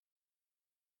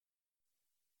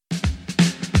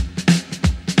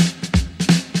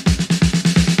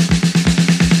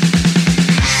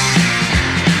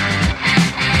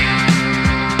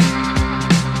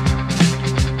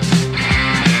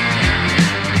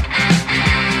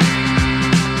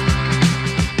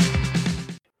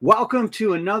Welcome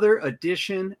to another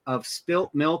edition of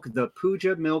Spilt Milk, the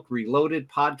Puja Milk Reloaded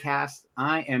podcast.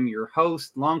 I am your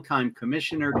host, longtime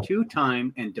commissioner,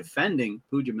 two-time and defending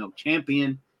Puja Milk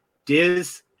champion,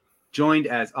 Diz, joined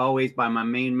as always by my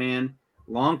main man,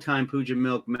 longtime Puja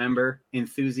Milk member,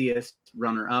 enthusiast,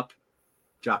 runner-up,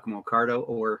 Giacomo Cardo,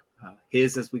 or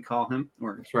his as we call him,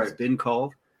 or That's right. It's been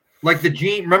called. Like the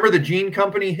Gene, remember the Gene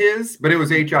Company, his? But it was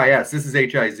HIS. This is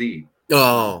HIZ.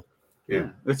 Oh. Yeah,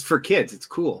 it's for kids. It's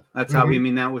cool. That's how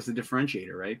that was the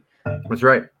differentiator, right? That's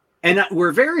right. And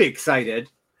we're very excited,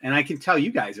 and I can tell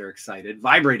you guys are excited,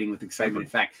 vibrating with excitement, in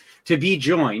fact, to be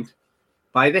joined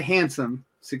by the handsome,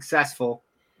 successful,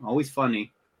 always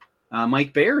funny,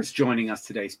 Mike Bear is joining us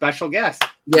today. Special guest.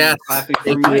 Yes. Clapping for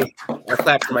Thank Mike. you. I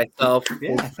clap for myself.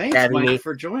 Yeah, thanks, having Mike, me.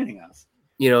 for joining us.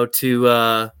 You know,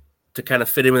 to kind of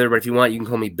fit in with everybody. If you want, you can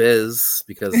call me Biz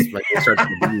because my name starts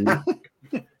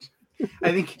with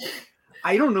B.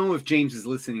 I don't know if James is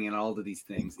listening at all to these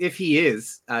things. If he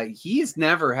is, he has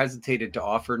never hesitated to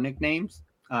offer nicknames.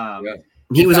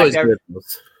 He was always good.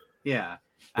 Yeah.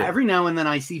 Every now and then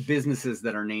I see businesses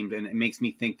that are named, and it makes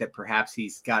me think that perhaps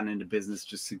he's gotten into business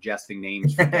just suggesting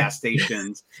names for gas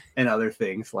stations and other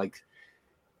things. Like,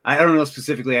 I don't know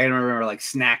specifically. I don't remember like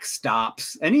Snack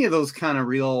Stops, any of those kind of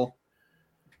real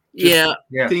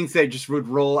things that just would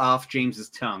roll off James's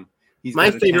tongue.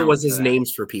 My favorite was his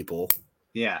names for people.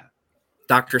 Yeah.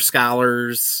 Dr.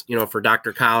 Scholars, for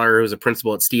Dr. Collar, who was a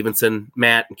principal at Stevenson.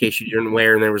 Matt, in case you didn't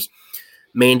aware, and there was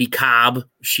Mandy Cobb.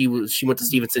 She went to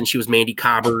Stevenson. She was Mandy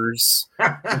Cobbers.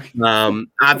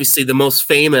 Obviously, the most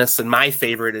famous and my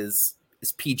favorite is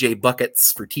PJ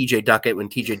Buckets for TJ Duckett when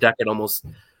TJ Duckett almost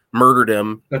murdered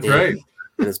him. That's right.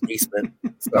 In his basement.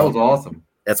 So, that was awesome.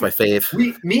 That's my fave.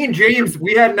 Me and James,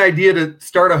 we had an idea to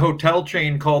start a hotel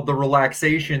chain called the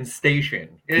Relaxation Station.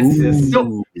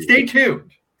 So stay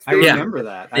tuned. I remember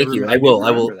that. Thank you. I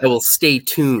will stay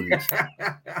tuned.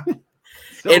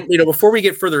 And before we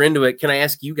get further into it, can I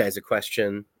ask you guys a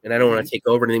question? And I don't want to take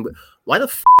over anything, but why the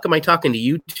f*** am I talking to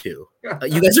you two?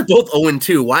 You guys are both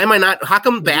 0-2. Why am I not? How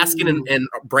come Baskin and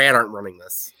Brad aren't running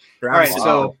this? All right.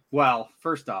 So,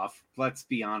 first off, let's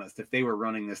be honest. If they were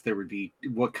running this, there would be,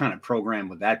 what kind of program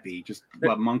would that be? Just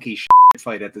a monkey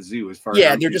fight at the zoo, as far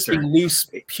as they're just being loose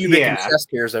pubic and chest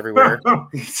hairs everywhere.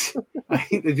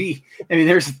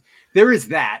 There is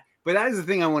that. But that is the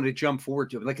thing I wanted to jump forward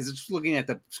to. Like, because just looking at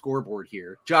the scoreboard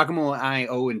here, Giacomo and I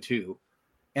 0-2,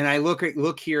 and I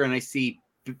look here and I see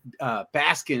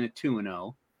Baskin at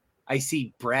 2-0, I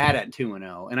see Brad at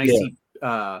 2-0, and I see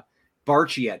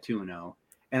Barchi at 2-0.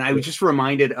 And I was just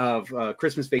reminded of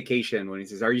Christmas Vacation when he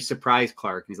says, "Are you surprised,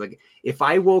 Clark?" And he's like, "If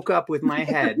I woke up with my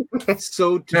head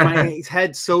sewed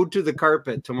to the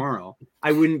carpet tomorrow,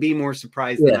 I wouldn't be more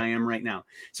surprised than I am right now."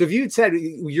 So if you had said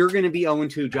you're going to be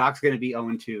 0-2, Jock's going to be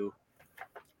 0-2,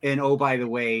 and oh, by the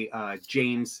way,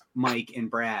 James, Mike,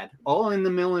 and Brad all in the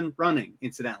mill and running,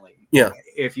 incidentally. Yeah.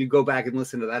 If you go back and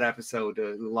listen to that episode,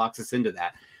 locks us into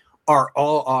that, are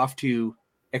all off to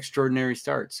extraordinary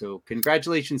start. So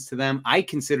congratulations to them. I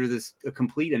consider this a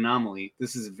complete anomaly.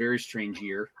 This is a very strange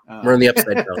year. We're in the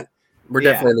upside down. We're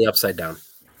definitely in the upside down.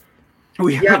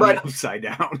 We are the upside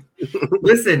down.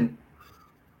 Listen,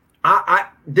 I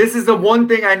this is the one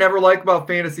thing I never like about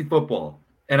fantasy football.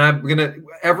 And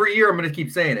every year I'm gonna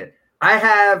keep saying it. I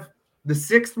have the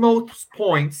 6th most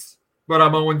points, but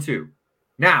I'm 0-2.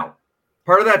 Now,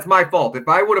 part of that's my fault. If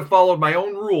I would have followed my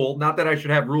own rule, not that I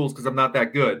should have rules because I'm not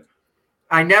that good,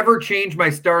 I never changed my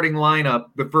starting lineup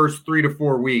the first 3 to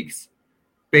 4 weeks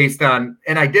based on,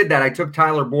 and I did that. I took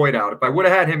Tyler Boyd out. If I would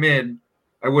have had him in,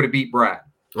 I would have beat Brad.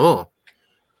 Oh.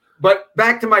 But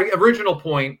back to my original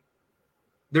point,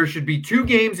 there should be 2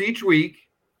 games each week.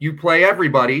 You play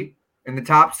everybody, and the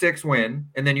top 6 win,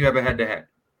 and then you have a head-to-head.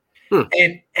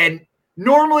 And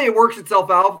normally it works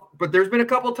itself out, but there's been a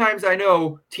couple times I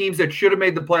know teams that should have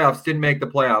made the playoffs didn't make the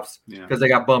playoffs because they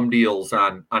got bum deals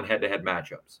on head-to-head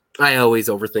matchups. I always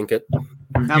overthink it.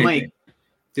 Now, Mike,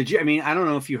 I don't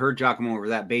know if you heard Giacomo over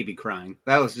that baby crying.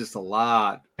 That was just a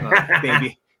lot of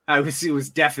baby. It was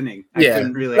deafening. I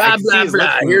couldn't really. Blah, blah,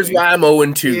 blah. Here's why I'm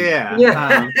 0-2.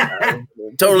 Yeah.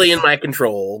 Totally in my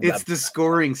control. It's the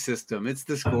scoring system.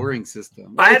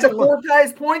 I had the 4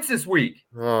 guys points this week.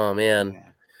 Oh, man. Yeah.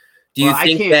 Do you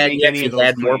think that you actually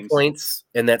had more points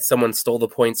and that someone stole the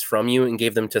points from you and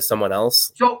gave them to someone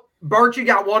else? So Barchi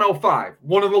got 105,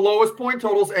 one of the lowest point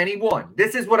totals, and he won.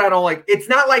 This is what I don't like. It's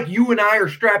not like you and I are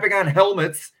strapping on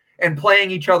helmets and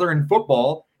playing each other in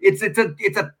football. It's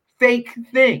a fake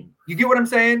thing. You get what I'm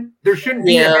saying? There shouldn't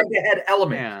be a head-to-head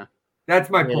element. That's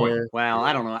my point. Well,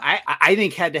 I don't know. I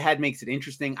think head-to-head makes it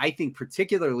interesting. I think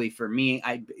particularly for me,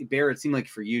 Bear, it seemed like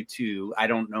for you too. I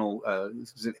don't know.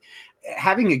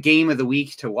 Having a game of the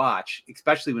week to watch,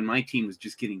 especially when my team was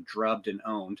just getting drubbed and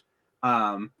owned,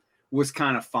 was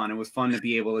kind of fun. It was fun to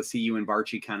be able to see you and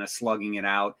Barchi kind of slugging it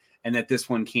out, and that this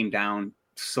one came down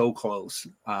so close.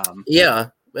 Yeah,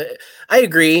 I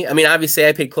agree. I mean, obviously,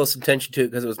 I paid close attention to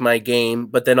it because it was my game,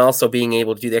 but then also being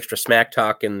able to do the extra smack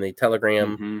talk in the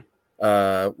Telegram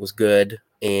was good.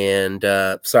 And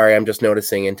sorry, I'm just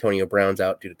noticing Antonio Brown's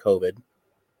out due to COVID.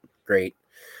 Great.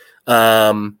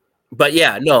 But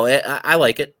yeah, no, I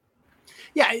like it.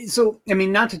 Yeah. So, I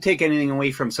mean, not to take anything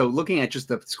away from, so looking at just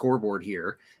the scoreboard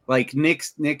here, like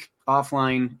Nick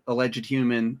offline, alleged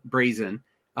human, brazen,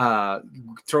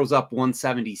 throws up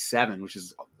 177, which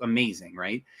is amazing,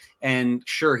 right? And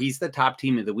sure, he's the top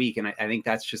team of the week, and I think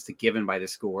that's just a given by the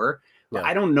score. But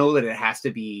I don't know that it has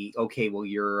to be, okay, well,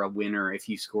 you're a winner if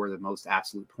you score the most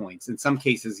absolute points. In some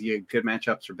cases, you have good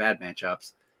matchups or bad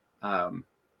matchups.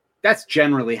 That's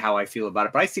generally how I feel about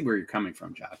it, but I see where you're coming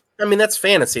from, Josh. I mean, that's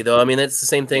fantasy, though. I mean, that's the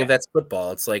same thing if that's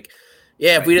football. It's like,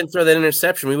 yeah, if we didn't throw that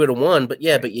interception, we would have won. But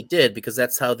yeah, but you did, because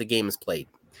that's how the game is played.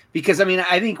 Because, I mean,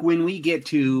 I think when we get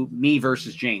to me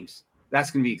versus James, that's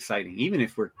going to be exciting. Even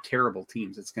if we're terrible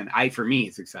teams, for me,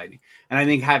 it's exciting. And I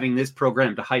think having this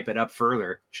program to hype it up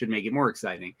further should make it more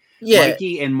exciting. Yeah.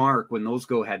 Mikey and Mark, when those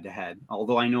go head to head,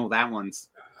 although I know that one's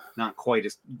not quite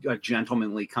as a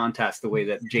gentlemanly contest the way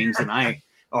that James and I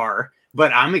are,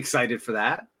 but I'm excited for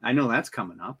that. I know that's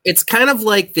coming up. It's kind of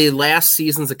like the last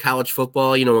seasons of college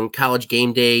football, in College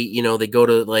Game Day, they go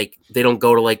to they don't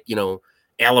go to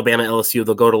Alabama, LSU,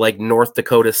 they'll go to North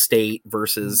Dakota State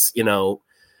versus,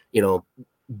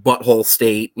 Butthole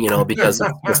State, because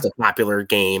it's just a popular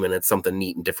game and it's something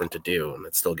neat and different to do, and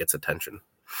it still gets attention.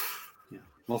 Yeah.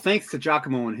 Well, thanks to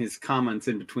Giacomo and his comments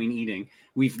in between eating,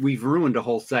 we've ruined a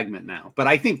whole segment now. But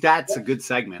I think that's a good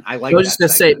segment. I was just going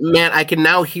to say, Matt, I can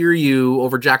now hear you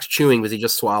over Jock's chewing because he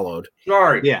just swallowed.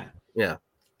 Sorry. Yeah. Yeah.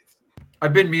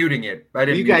 I've been muting it.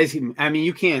 You guys, I mean,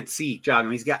 you can't see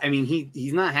Giacomo.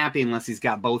 He's not happy unless he's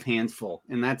got both hands full,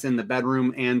 and that's in the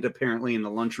bedroom and apparently in the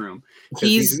lunchroom.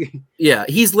 He's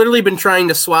literally been trying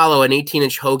to swallow an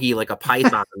 18-inch hoagie like a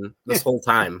python this whole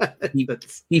time.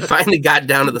 He finally got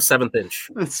down to the 7th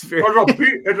inch. That's very.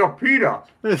 It's a pita.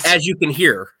 As you can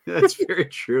hear. That's very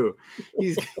true.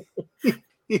 He's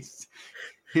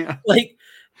yeah.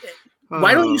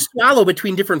 Why don't you swallow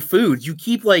between different foods? You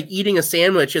keep eating a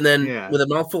sandwich, and then with a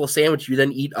mouthful of sandwich, you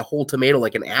then eat a whole tomato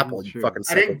like an apple. You fucking.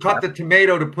 I didn't cut the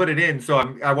tomato to put it in,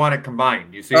 so I want it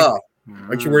combined. You see? Oh,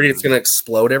 aren't you worried it's going to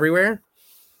explode everywhere?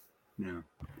 No,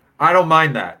 I don't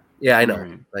mind that. Yeah, I know.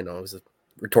 Right. I know. It was a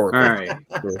rhetorical. All right.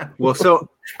 Well, so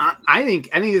I think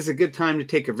this is a good time to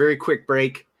take a very quick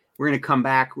break. We're going to come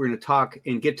back. We're going to talk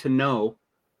and get to know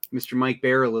Mr. Mike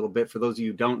Bear a little bit. For those of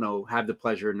you who don't know, have the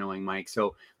pleasure of knowing Mike.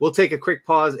 So we'll take a quick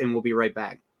pause and we'll be right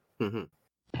back. Mm-hmm.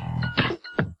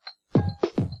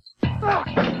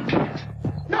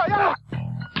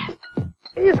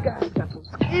 These guys got some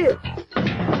skill.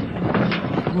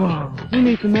 Whoa, you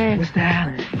need some man, Mr.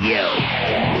 Allen.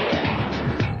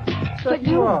 Shut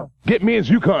you up. Get men's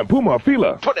Yukon, Puma,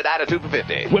 Fila. $20 2 for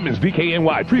 $50. Women's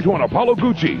DKNY, 320, Apollo,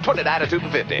 Gucci. $20 2 for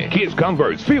 $50. Kids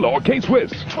Converse, Fila, or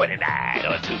K-Swiss.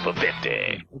 $20 2 for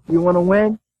 $50. If you want to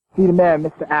win, be the man,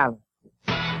 Mr. Allen.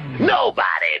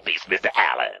 Nobody beats Mr.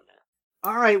 Allen.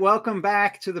 All right, welcome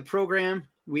back to the program.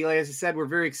 As I said, we're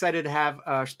very excited to have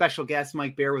our special guest,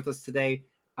 Mike Bear, with us today.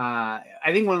 I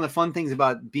think one of the fun things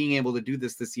about being able to do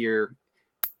this year,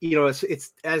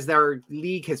 it's as our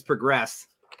league has progressed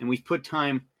and we've put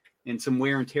time and some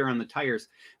wear and tear on the tires,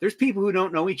 there's people who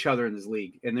don't know each other in this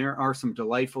league, and there are some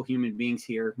delightful human beings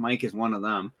here. Mike is one of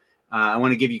them. I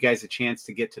want to give you guys a chance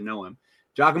to get to know him.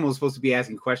 Giacomo is supposed to be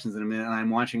asking questions in a minute, and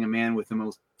I'm watching a man with the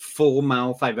most full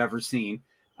mouth I've ever seen.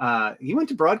 He went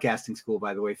to broadcasting school,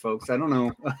 by the way, folks. I don't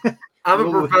know. I'm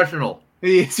a professional.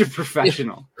 He's a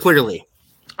professional. Clearly.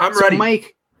 I'm ready.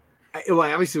 Mike,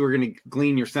 obviously we're going to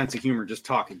glean your sense of humor just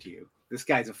talking to you. This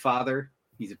guy's a father.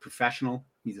 He's a professional.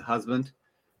 He's a husband.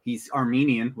 He's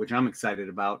Armenian, which I'm excited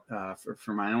about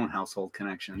for my own household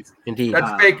connections. Indeed.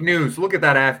 That's fake news. Look at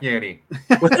that Afghani.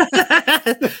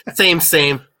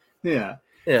 Same. Yeah.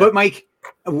 But Mike,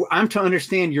 I'm to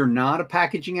understand you're not a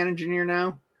packaging engineer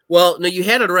now? Well, no, you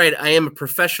had it right. I am a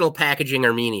professional packaging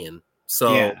Armenian.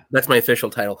 So that's my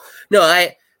official title. No,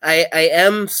 I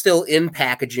am still in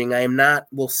packaging. I am not,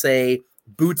 we'll say,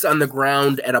 boots on the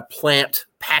ground at a plant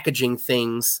packaging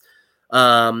things.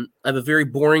 I have a very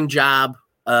boring job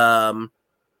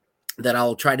that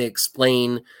I'll try to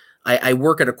explain I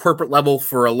work at a corporate level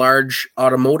for a large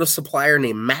automotive supplier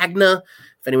named Magna.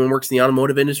 If anyone works in the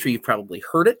automotive industry, you've probably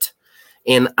heard it.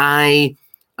 And I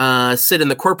sit in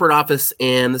the corporate office,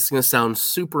 and this is going to sound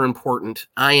super important.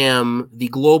 I am the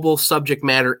global subject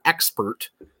matter expert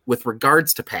with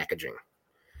regards to packaging.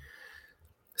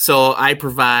 So I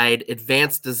provide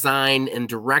advanced design and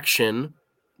direction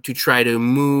to try to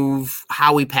move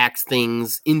how we pack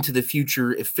things into the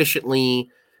future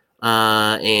efficiently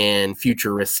and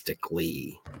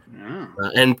futuristically. Yeah.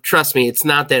 And trust me, it's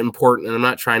not that important, and I'm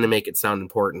not trying to make it sound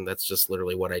important. That's just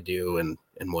literally what I do and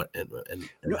how I do it.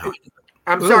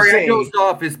 I'm We'll sorry, say- I dozed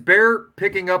off. Is Bear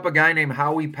picking up a guy named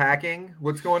Howie Packing?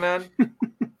 What's going on?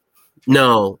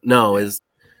 No,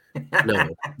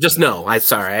 just no. I'm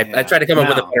sorry. I tried to come up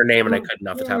with a No. better name, and I couldn't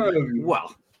off the top of my head.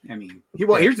 Well, I mean,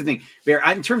 here's the thing, Bear.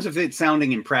 In terms of it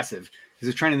sounding impressive, because I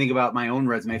was trying to think about my own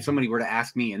resume. If somebody were to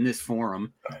ask me in this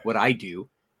forum what I do,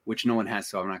 which no one has,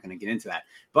 so I'm not going to get into that,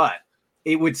 but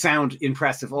it would sound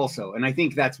impressive also. And I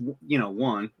think that's,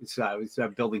 one, it's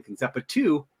building things up, but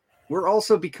two, we're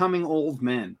also becoming old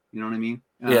men. You know what I mean?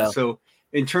 Yeah. So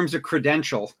in terms of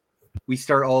credential, we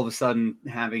start all of a sudden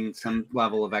having some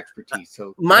level of expertise.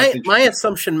 So My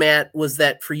assumption, Matt, was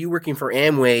that for you working for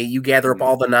Amway, you gather up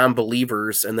all the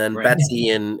non-believers, and then Right. Betsy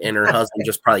and her husband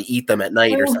just probably eat them at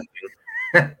night or something.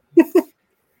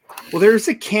 Well, there's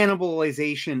a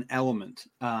cannibalization element,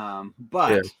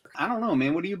 but Yeah. I don't know,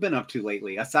 man. What have you been up to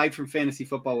lately? Aside from fantasy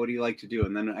football, what do you like to do?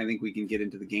 And then I think we can get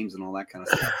into the games and all that kind of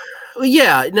stuff. Well,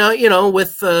 yeah, no,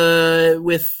 with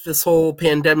this whole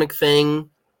pandemic thing,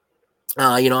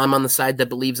 I'm on the side that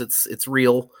believes it's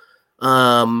real.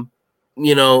 Mainly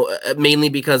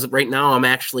because right now I'm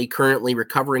actually currently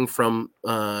recovering from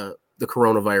the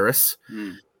coronavirus.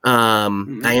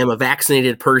 I am a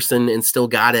vaccinated person and still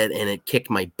got it, and it kicked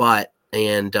my butt.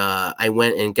 And I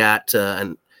went and got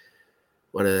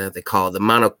what do they call it? The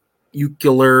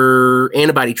mononuclear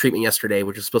antibody treatment yesterday,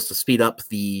 which is supposed to speed up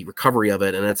the recovery of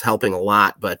it, and it's helping a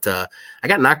lot. But I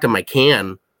got knocked on my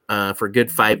can for a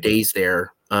good 5 days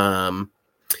there.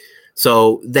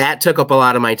 So that took up a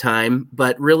lot of my time.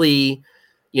 But really,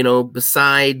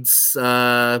 besides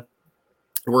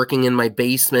working in my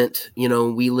basement,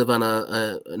 we live on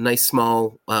a nice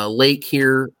small lake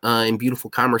here in beautiful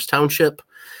Commerce Township.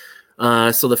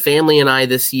 So the family and I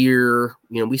this year,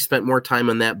 we spent more time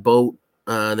on that boat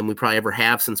than we probably ever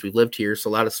have since we've lived here. So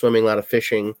a lot of swimming, a lot of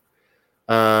fishing,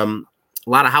 a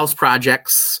lot of house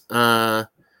projects,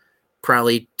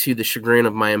 probably to the chagrin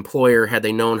of my employer, had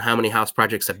they known how many house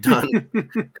projects I've done.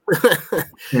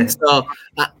 So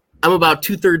I'm about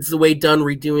 2/3 of the way done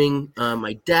redoing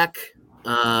my deck.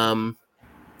 But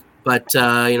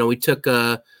we took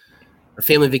a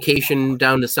family vacation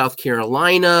down to South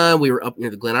Carolina. We were up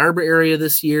near the Glen Arbor area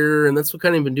this year, and that's what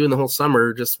kind of been doing the whole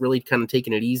summer, just really kind of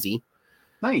taking it easy.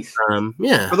 Nice.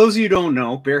 Yeah. For those of you who don't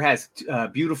know, Bear has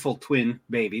beautiful twin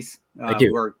babies. I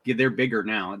do. They're bigger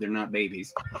now. They're not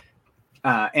babies.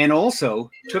 And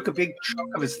also took a big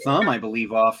chunk of his thumb, I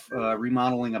believe, off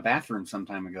remodeling a bathroom some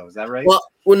time ago. Is that right? Well,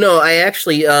 no, I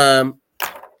actually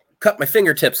cut my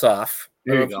fingertips off.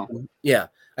 There you go. Yeah.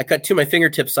 I cut 2 of my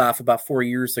fingertips off about 4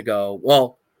 years ago.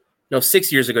 Well, no,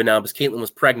 6 years ago now, because Caitlin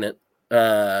was pregnant,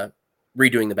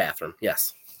 redoing the bathroom.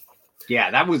 Yes.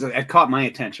 Yeah, it caught my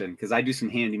attention because I do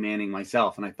some handymanning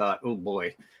myself, and I thought, oh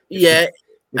boy. Yeah,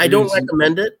 I don't there's-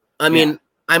 recommend it. I mean,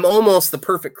 I'm almost the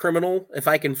perfect criminal if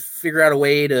I can figure out a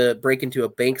way to break into a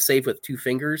bank safe with 2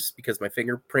 fingers because my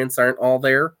fingerprints aren't all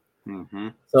there. Mm-hmm.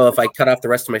 So if I cut off the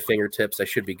rest of my fingertips, I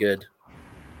should be good.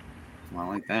 I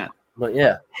like that. But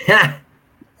yeah.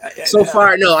 So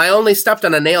far, no, I only stepped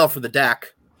on a nail for the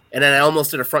deck, and then I almost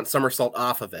did a front somersault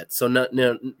off of it. So no,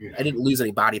 I didn't lose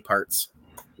any body parts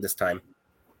this time.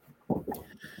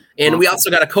 And we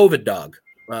also got a COVID dog,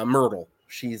 Myrtle.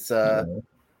 She's a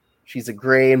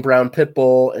gray and brown pit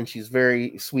bull, and she's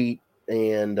very sweet,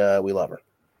 and we love her.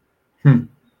 I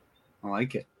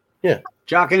like it. Yeah.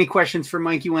 Jock, any questions for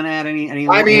Mike? You want to add any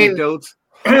anecdotes?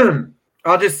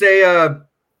 I'll just say,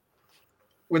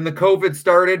 when the COVID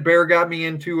started, Bear got me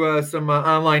into some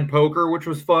online poker, which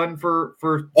was fun for.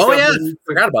 Oh yeah, weeks.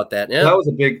 forgot about that. Yeah, That was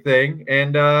a big thing,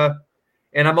 and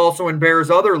I'm also in Bear's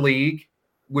other league,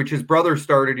 which his brother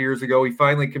started years ago. He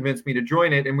finally convinced me to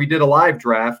join it, and we did a live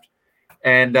draft.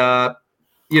 And I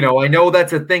know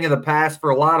that's a thing of the past for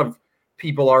a lot of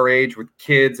people our age with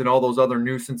kids and all those other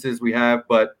nuisances we have,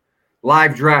 but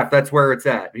live draft, that's where it's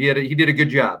at. He did a good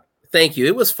job. Thank you.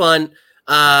 It was fun.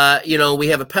 We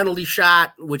have a penalty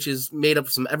shot, which is made up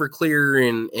of some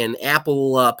Everclear and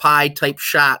apple pie type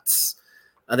shots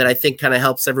that I think kind of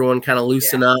helps everyone kind of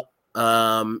loosen up.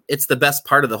 It's the best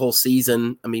part of the whole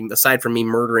season. I mean, aside from me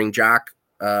murdering Jock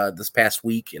this past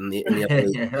week in the other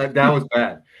league. That was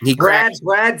bad. He Brad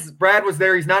cracked was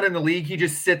there. He's not in the league. He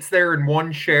just sits there in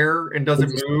one chair and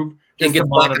doesn't move. and Just gets to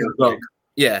monitor drunk. things.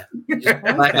 Yeah, just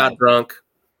like blackout that. drunk.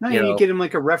 No, You you know. get him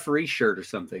like a referee shirt or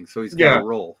something, so he's got Yeah. a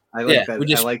roll. I like Yeah, that. we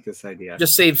just- I like this idea.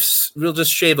 We'll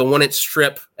just shave a 1-inch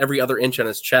strip every other inch on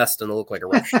his chest, and it'll look like a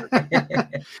ref shirt.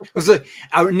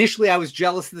 Initially, I was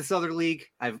jealous of this other league.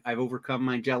 I've overcome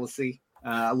my jealousy.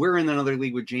 We're in another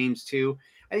league with James too,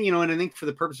 and and I think for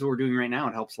the purpose of what we're doing right now,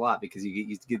 it helps a lot because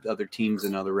you get other teams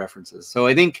and other references. So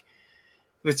I think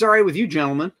if it's all right with you,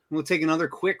 gentlemen, we'll take another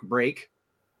quick break,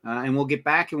 and we'll get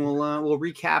back and we'll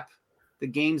recap the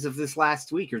games of this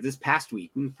last week or this past week.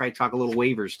 We'll probably talk a little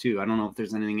waivers too. I don't know if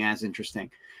there's anything as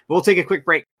interesting. But we'll take a quick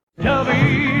break. Tubby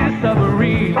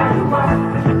submarine.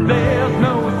 There's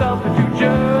no substitute,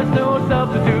 just no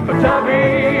substitute for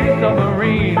Tubby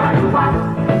submarine.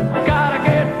 Gotta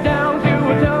get down to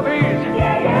a Tubby's.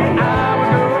 I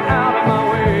would go out of my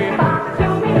way.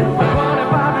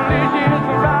 25 delicious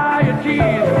varieties,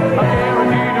 a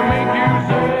guarantee to make you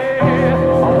say, I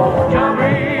want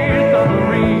Tubby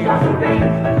submarine.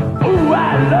 Ooh, I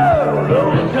love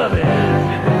those Tubbies.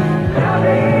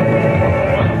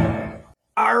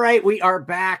 All right, we are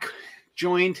back,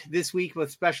 joined this week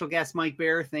with special guest Mike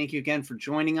Bear. Thank you again for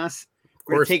joining us.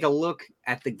 We're going to take a look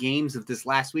at the games of this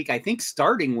last week. I think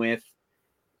starting with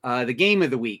the game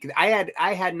of the week. I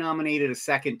had nominated a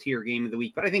second tier game of the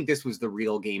week, but I think this was the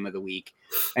real game of the week,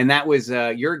 and that was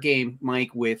your game,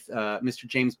 Mike, with Mr.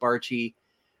 James Barchi,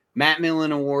 Matt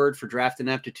Millen Award for Draft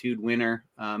Ineptitude winner,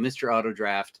 Mr. Auto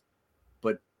Draft.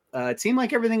 But it seemed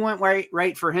like everything went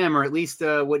right for him, or at least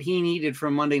what he needed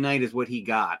from Monday night is what he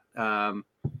got.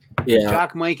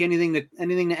 Jock, Mike, anything to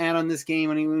add on this game?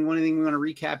 Anything we want to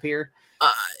recap here?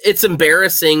 It's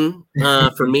embarrassing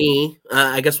for me.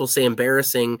 I guess we'll say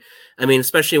embarrassing. I mean,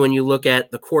 especially when you look at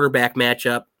the quarterback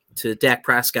matchup to Dak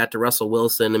Prescott to Russell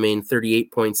Wilson. I mean,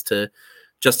 38 points to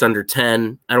just under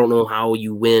 10. I don't know how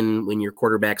you win when your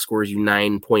quarterback scores you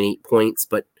 9.8 points,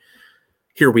 but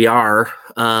here we are.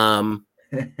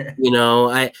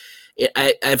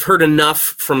 I've heard enough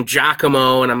from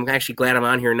Giacomo, and I'm actually glad I'm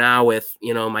on here now with,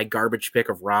 my garbage pick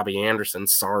of Robbie Anderson.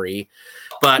 Sorry.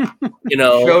 But, He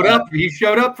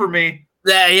showed up for me.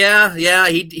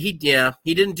 He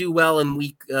didn't do well in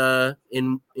week 2.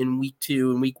 In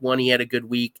week 1, he had a good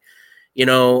week.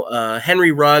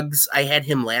 Henry Ruggs, I had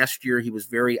him last year. He was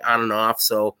very on and off.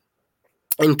 So,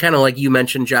 and kind of like you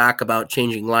mentioned, Jock, about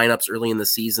changing lineups early in the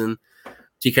season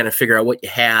to kind of figure out what you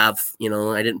have.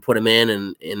 I didn't put him in,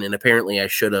 and apparently I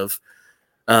should have.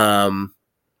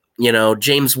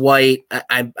 James White,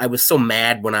 I was so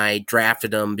mad when I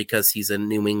drafted him because he's a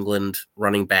New England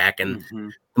running back and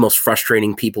the most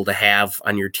frustrating people to have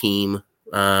on your team.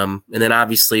 And then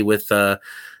obviously with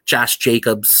Josh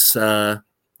Jacobs, hurting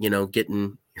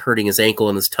his ankle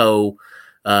and his toe,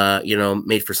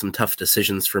 made for some tough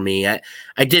decisions for me. I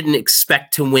didn't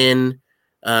expect to win.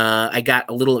 I got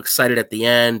a little excited at the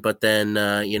end, but then,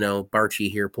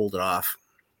 Barchi here pulled it off.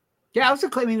 Yeah,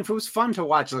 I mean, if it was fun to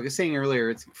watch, like I was saying earlier,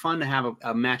 it's fun to have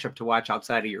a matchup to watch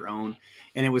outside of your own.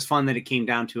 And it was fun that it came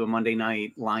down to a Monday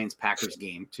night Lions-Packers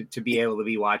game to be able to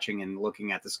be watching and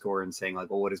looking at the score and saying, like,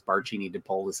 well, what does Barchi need to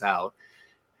pull this out?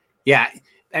 Yeah,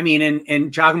 I mean,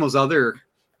 and Giacomo's other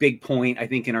big point, I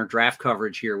think, in our draft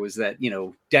coverage here was that,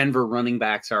 Denver running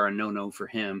backs are a no-no for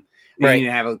him. Right. You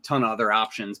have a ton of other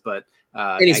options, but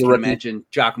I can imagine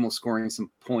Giacomo scoring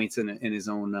some points in his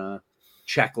own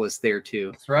checklist there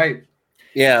too. That's right.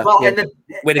 Yeah. Well, yeah. and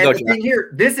Way to go, the thing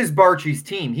here, this is Barchi's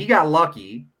team. He got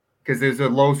lucky because there's a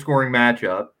low-scoring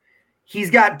matchup. He's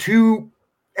got two,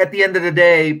 at the end of the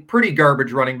day, pretty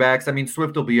garbage running backs. I mean,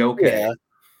 Swift will be okay.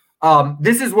 Yeah.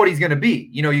 This is what he's going to be.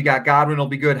 You got Godwin will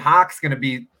be good. Hawk's going to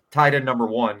be tight end number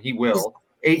 1. He will.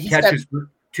 8 catches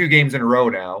 2 games in a row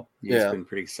now. He's been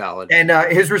pretty solid. And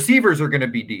his receivers are going to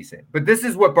be decent. But this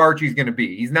is what Barchi's going to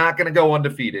be. He's not going to go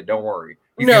undefeated. Don't worry.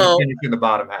 He's going to finish in the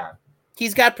bottom half.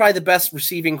 He's got probably the best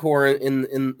receiving core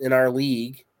in our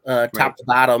league, top to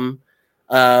bottom.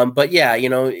 But yeah,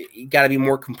 you got to be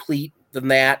more complete than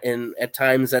that. And at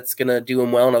times that's going to do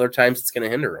him well, and other times it's going to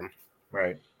hinder him.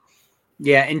 Right.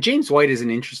 Yeah, and James White is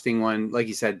an interesting one. Like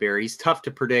you said, Barry, he's tough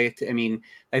to predict. I mean,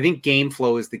 I think game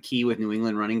flow is the key with New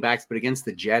England running backs, but against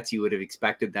the Jets, you would have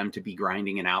expected them to be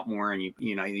grinding it out more, and you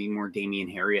need more Damian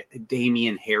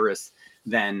Harris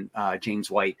than James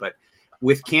White. But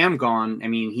with Cam gone, I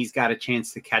mean, he's got a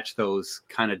chance to catch those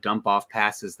kind of dump off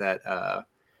passes that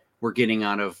we're getting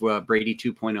out of Brady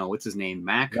 2.0. What's his name?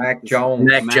 Mac Jones.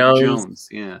 Mac Jones.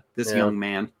 Yeah, this young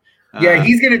man. Yeah,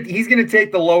 he's gonna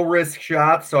take the low risk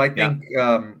shots. So I think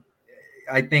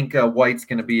I think White's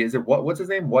going to be. Is it what's his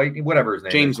name? White, whatever his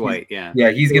name. James is. White. Yeah.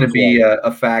 Yeah, he's going to be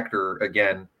a factor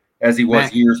again, as he was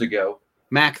Mac- years ago.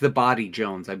 Mac the Body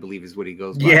Jones, I believe, is what he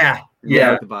goes by. Yeah.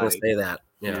 Mac the I'll Body. say that.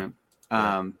 Yeah.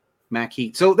 Mac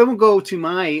Heat. So then we'll go to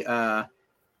my.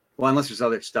 Well, unless there's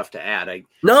other stuff to add, I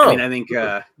think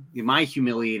my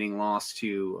humiliating loss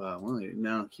to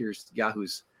now here's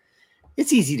Yahoo's.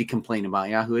 It's easy to complain about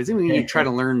Yahoo, isn't it? When you try to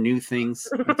learn new things,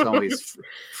 it's always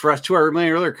for us. To my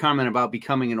earlier comment about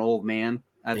becoming an old man,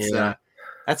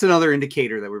 that's another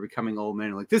indicator that we're becoming old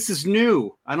men. Like, this is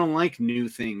new. I don't like new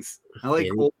things. I like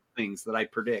old things that I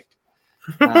predict.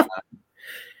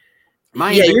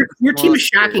 Your team is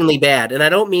shockingly bad, and I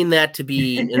don't mean that to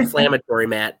be inflammatory,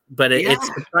 Matt, but it's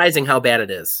surprising how bad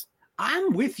it is.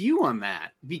 I'm with you on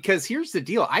that, because here's the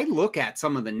deal. I look at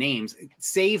some of the names,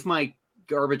 save my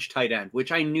garbage tight end,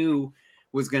 which I knew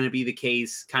was going to be the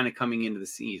case kind of coming into the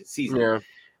season. Yeah.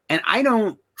 And I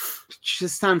don't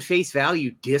just on face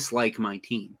value dislike my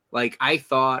team. Like, I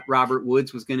thought Robert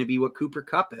Woods was going to be what Cooper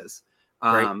Kupp is.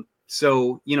 Right.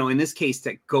 So, in this case,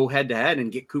 to go head to head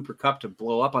and get Cooper Kupp to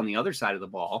blow up on the other side of the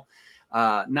ball,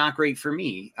 not great for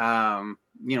me.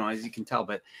 As you can tell,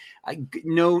 but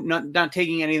not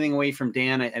taking anything away from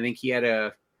Dan. I think he had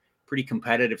a pretty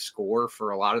competitive score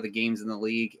for a lot of the games in the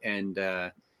league. And,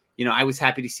 I was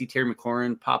happy to see Terry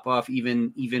McLaurin pop off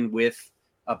even with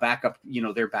a backup,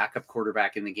 their backup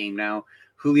quarterback in the game now.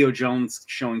 Julio Jones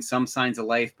showing some signs of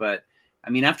life, but I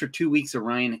mean, after 2 weeks of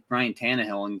Ryan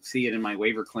Tannehill, and see it in my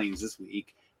waiver claims this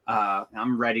week,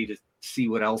 I'm ready to see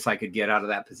what else I could get out of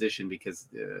that position, because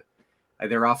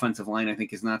their offensive line, I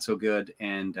think, is not so good.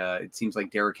 And it seems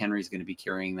like Derrick Henry is going to be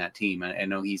carrying that team. I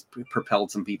know he's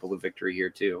propelled some people to victory here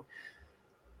too.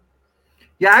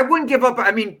 Yeah, I wouldn't give up.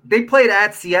 I mean, they played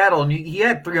at Seattle, and he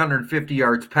had 350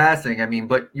 yards passing. I mean,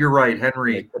 but you're right,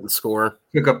 Henry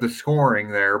took up the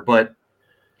scoring there. But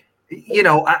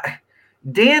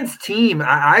Dan's team,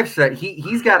 I've said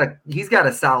he's got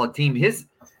a solid team. His,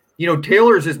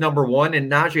 Taylor's his number one,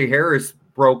 and Najee Harris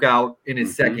broke out in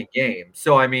his second game.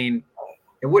 So I mean,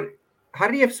 how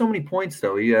did he have so many points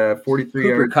though? He 43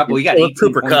 yards. He got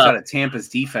 18 points out of Tampa's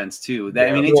defense too.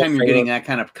 Anytime you're getting that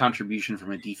kind of contribution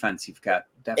from a defense, you've got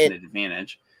definite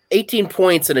advantage. 18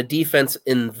 points in a defense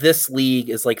in this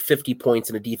league is like 50 points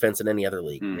in a defense in any other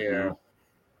league. Mm-hmm.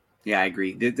 Yeah, I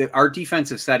agree. Our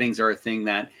defensive settings are a thing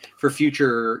that for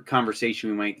future conversation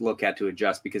we might look at to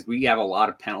adjust, because we have a lot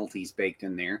of penalties baked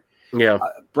in there. Yeah.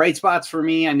 Bright spots for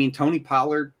me, I mean, Tony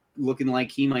Pollard looking like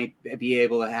he might be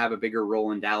able to have a bigger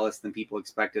role in Dallas than people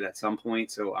expected at some point.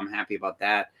 So I'm happy about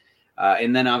that.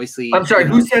 And then obviously, I'm sorry,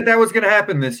 who said that was going to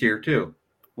happen this year too?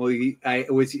 Well,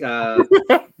 it was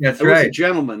that's right. Was a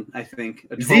gentleman, I think.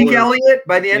 Zeke Elliott,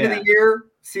 by the end of the year,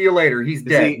 see you later. He's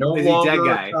dead. No longer dead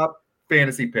guy. Top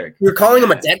fantasy pick. You're calling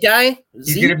him a dead guy?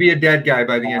 He's going to be a dead guy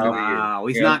by the end of the year. Wow,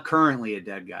 he's not currently a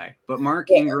dead guy. But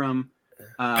Mark Ingram,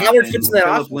 Howard fits in that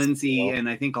Phillip offense. Lindsay, and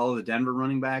I think all of the Denver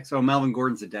running backs. Oh, Melvin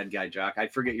Gordon's a dead guy, Jock. I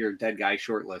forget your dead guy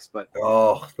short list, but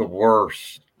the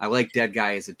worst. I like dead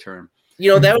guy as a term.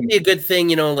 That would be a good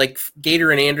thing. Like Gator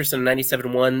and Anderson in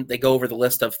 97.1, they go over the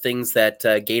list of things that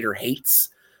Gator hates.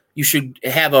 You should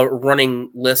have a running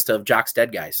list of Jock's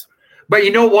dead guys. But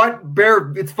you know what,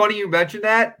 Bear? It's funny you mentioned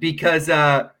that, because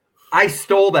I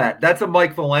stole that. That's a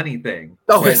Mike Valenti thing.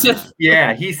 Oh, is it?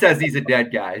 Yeah, he says he's a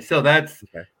dead guy. So that's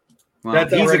okay. Well,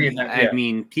 that's already in that. Yeah. I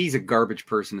mean, he's a garbage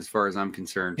person as far as I'm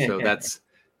concerned. So that's,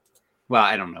 well,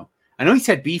 I don't know. I know he's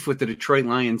had beef with the Detroit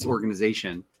Lions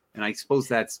organization, and I suppose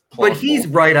that's plausible. But he's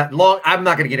right on long. I'm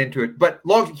not going to get into it, but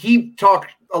he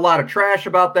talked a lot of trash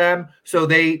about them. So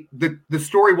the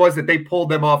story was that they pulled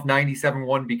them off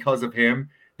 97.1 because of him.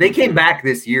 They came back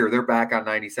this year. They're back on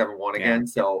 97.1 again.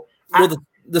 So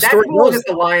the story more that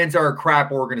the Lions are a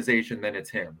crap organization than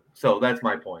it's him. So that's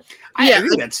my point. I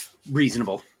think that's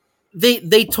reasonable.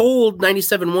 They told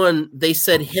 97.1, they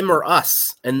said him or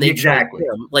us, and they exactly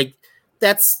him. Like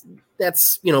that's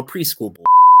preschool bull.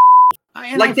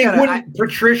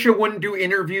 Patricia wouldn't do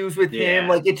interviews with him.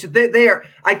 Like they are.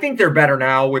 I think they're better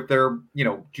now with their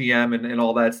GM and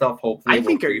all that stuff. Hopefully, I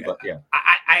think.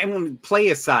 I'm going to play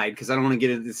aside because I don't want to get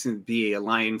into this and be a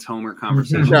Lions homer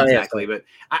conversation exactly. But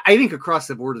I think across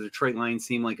the board, the Detroit Lions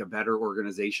seem like a better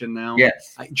organization now.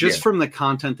 Yes, from the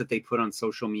content that they put on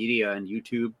social media and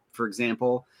YouTube, for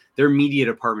example, their media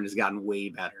department has gotten way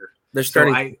better. They're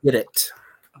starting to get it.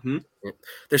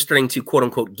 They're starting to quote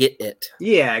unquote get it.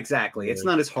 Yeah, exactly. It's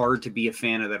not as hard to be a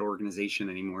fan of that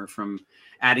organization anymore, from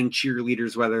adding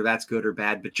cheerleaders, whether that's good or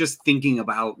bad, but just thinking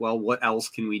about, well, what else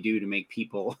can we do to make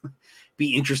people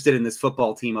be interested in this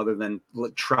football team other than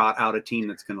trot out a team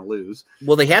that's going to lose?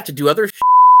 Well, they have to do other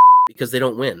because they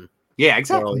don't win. Yeah,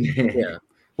 exactly. So, yeah,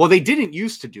 Well, they didn't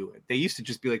used to do it. They used to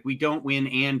just be like, we don't win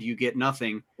and you get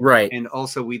nothing. right. And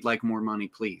also, we'd like more money,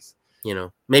 please. You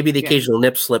know, maybe the Yeah. occasional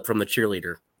nip slip from the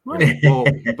cheerleader. Right. Well,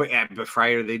 but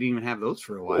Friday, they didn't even have those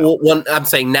for a while. Well, one, I'm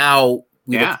saying now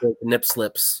we Yeah. look for the nip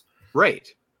slips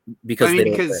Right. because I they mean,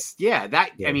 don't fit. because yeah,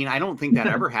 that Yeah. I mean, I don't think that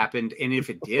ever happened. And if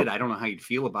it did, I don't know how you'd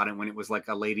feel about it when it was like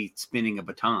a lady spinning a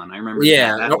baton. I remember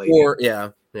Yeah, that lady. or yeah.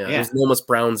 Yeah. It was Lomas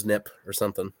Brown's nip or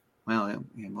something. Well,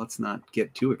 yeah, let's not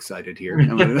get too excited here. Maybe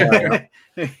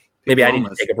I need to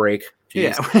Almost. take a break.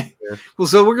 Yeah. Jeez. Well,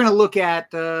 so we're gonna look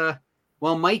at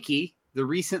Mikey, the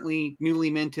recently newly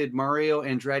minted Mario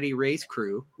Andretti race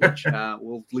crew, which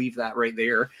we'll leave that right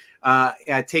there.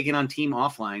 Taking on Team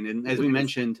Offline, and as we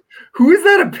mentioned, Who is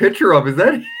that a picture of? Is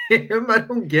that him? I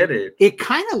don't get it. it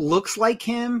kind of looks like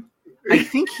him. I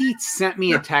think he sent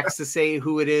me a text to say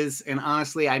who it is, and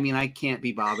honestly, I mean, I can't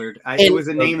be bothered. It was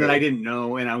a name that I didn't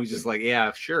know, and I was just like,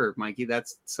 "Yeah, sure, Mikey,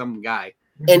 that's some guy."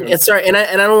 And sorry, and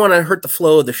I don't want to hurt the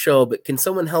flow of the show, but can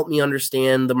someone help me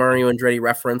understand the Mario Andretti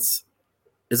reference?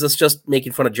 Is this just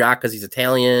making fun of Jock because he's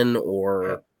Italian,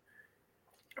 or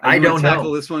I You wanna don't tackle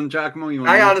know. this one, Giacomo. You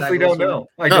wanna I honestly tackle don't this one? know.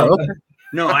 I don't. okay.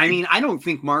 No, I mean, I don't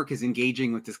think Mark is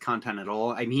engaging with this content at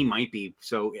all. I mean, he might be.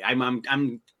 So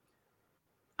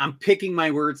I'm picking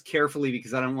my words carefully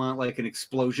because I don't want like an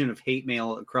explosion of hate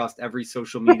mail across every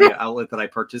social media outlet that I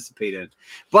participate in.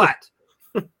 But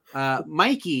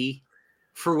Mikey,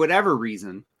 for whatever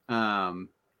reason, and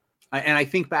I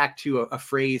think back to a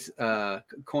phrase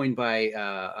coined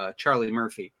by Charlie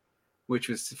Murphy, which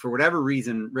was, for whatever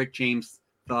reason, Rick James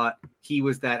thought he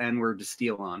was that N-word to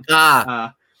steal on.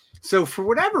 So for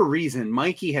whatever reason,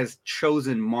 Mikey has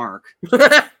chosen Mark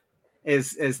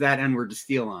as that N-word to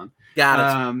steal on.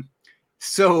 Got it.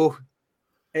 So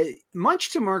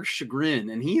much to Mark's chagrin,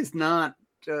 and he has not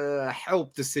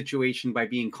helped the situation by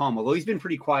being calm, although he's been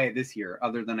pretty quiet this year,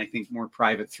 other than I think more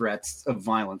private threats of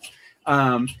violence.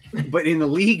 But in the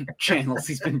league channels,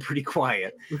 he's been pretty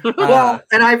quiet. Well,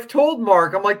 and I've told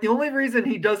Mark, I'm like, the only reason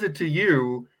he does it to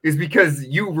you is because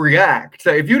you react.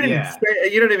 So if you didn't Yeah.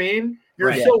 say, you know what I mean? You're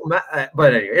Right. so mad.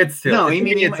 But anyway, it's silly. No, To I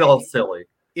mean, me, it's all silly.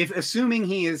 If assuming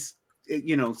he is,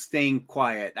 staying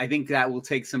quiet, I think that will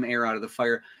take some air out of the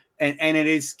fire, and it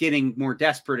is getting more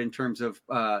desperate in terms of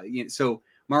so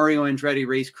Mario Andretti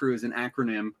Race Crew is an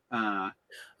acronym.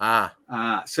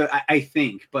 So I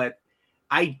think, but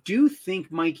I do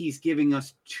think Mikey's giving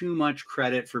us too much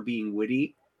credit for being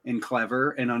witty and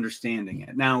clever and understanding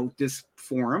it. Now, this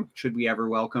forum, should we ever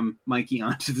welcome Mikey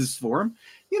onto this forum,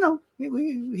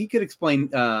 he could explain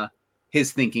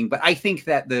his thinking, but I think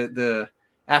that the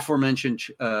aforementioned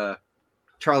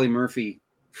Charlie Murphy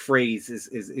phrase is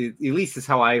at least is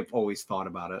how I've always thought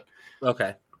about it.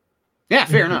 Okay. Yeah,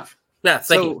 fair enough. Yeah.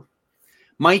 Thank you.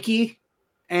 Mikey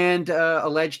and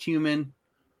alleged human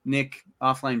Nick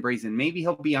Offline Brazen, maybe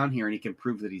he'll be on here and he can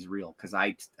prove that he's real, because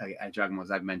I Giacomo,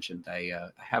 as I've mentioned, I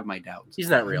have my doubts. He's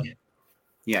not real.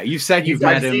 Yeah, you said you've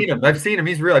met him. I've seen him.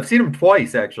 He's real. I've seen him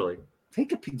twice, actually.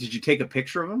 Did you take a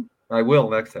picture of him? I will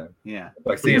next time. Yeah. If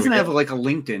I see He him doesn't again. have like a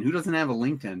LinkedIn. Who doesn't have a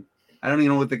LinkedIn? I don't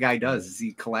even know what the guy does. Does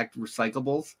he collect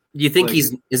recyclables? Do you think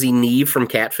Like- is he Neve from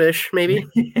Catfish? Maybe.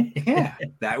 Yeah,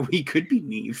 that he could be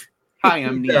Neve. Hi,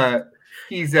 I'm Neve.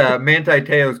 He's Manti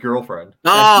Te'o's girlfriend.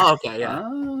 Oh, okay, yeah.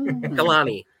 Oh.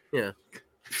 Kalani. Yeah.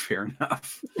 Fair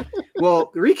enough.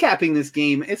 Well, recapping this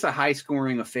game, it's a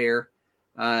high-scoring affair.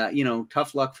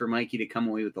 Tough luck for Mikey to come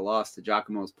away with the loss. To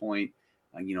Giacomo's point,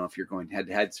 if you're going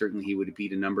head-to-head, certainly he would have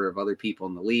beat a number of other people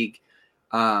in the league.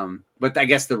 But I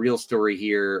guess the real story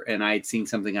here, and I had seen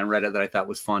something on Reddit that I thought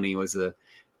was funny, was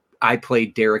I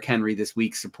played Derrick Henry this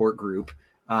week support group.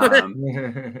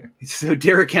 So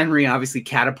Derrick Henry obviously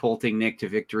catapulting Nick to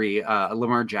victory.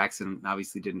 Lamar Jackson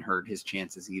obviously didn't hurt his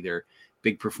chances either.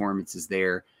 Big performances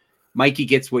there. Mikey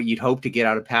gets what you'd hope to get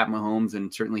out of Pat Mahomes,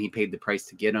 and certainly he paid the price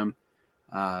to get him.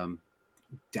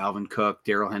 Dalvin Cook,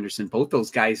 Darrell Henderson, both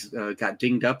those guys got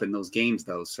dinged up in those games,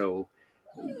 though. So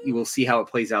you will see how it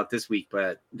plays out this week,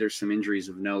 but there's some injuries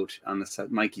of note on the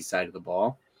Mikey side of the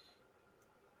ball.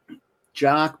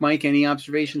 Jock, Mike, any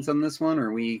observations on this one?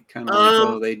 Or are we kind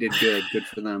of they did good. Good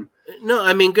for them. No,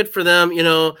 I mean, good for them.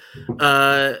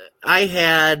 I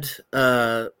had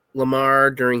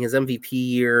Lamar during his MVP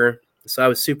year, so I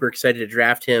was super excited to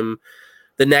draft him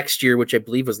the next year, which I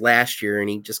believe was last year, and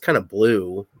he just kind of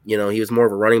blew. He was more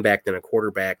of a running back than a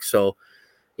quarterback. So,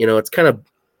 it's kind of,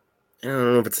 I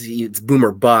don't know if it's boom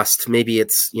or bust. Maybe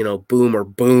it's, boom or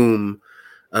boom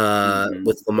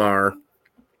with Lamar.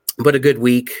 But a good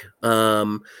week.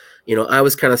 I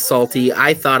was kind of salty.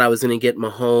 I thought I was going to get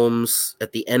Mahomes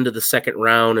at the end of the second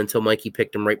round until Mikey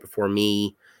picked him right before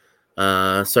me.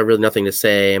 So really nothing to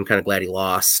say. I'm kind of glad he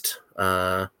lost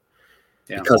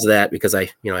because of that, because I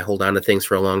hold on to things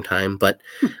for a long time. But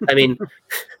I mean,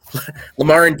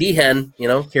 Lamar and Dehen,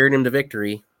 carried him to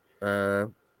victory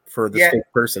for this fake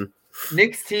person.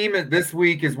 Nick's team this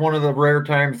week is one of the rare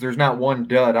times there's not one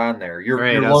dud on there.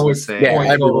 Your lowest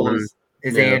point total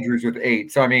is Andrews with 8.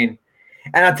 So, I mean,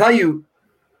 and I'll tell you,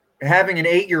 having an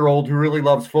 8-year-old who really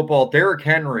loves football, Derrick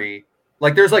Henry,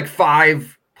 like there's like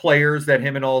 5 players that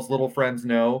him and all his little friends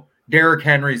know. Derrick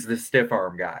Henry's the stiff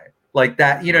arm guy. Like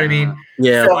that, you know what I mean?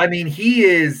 Yeah. So, I mean, he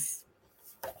is,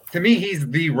 to me, he's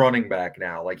the running back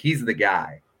now. Like, he's the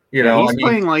guy. He's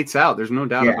playing lights out. There's no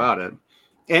doubt about it.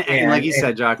 And like you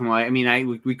said, Giacomo, I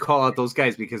mean, we call out those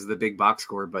guys because of the big box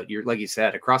score, but you're like you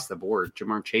said, across the board,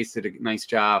 Jamar Chase did a nice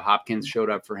job. Hopkins showed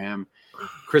up for him.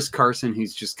 Chris Carson,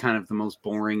 who's just kind of the most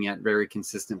boring yet very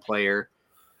consistent player.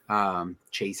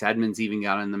 Chase Edmonds even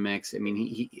got in the mix. I mean,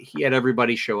 he had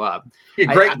everybody show up.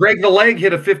 Yeah, Greg the Leg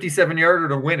hit a 57-yarder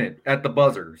to win it at the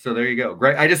buzzer. So there you go.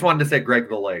 Greg, I just wanted to say Greg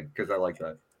the Leg because I like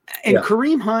that. And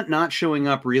Kareem Hunt not showing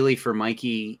up really for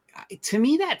Mikey, to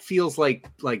me, that feels like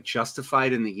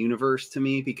justified in the universe to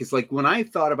me, because like when I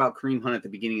thought about Kareem Hunt at the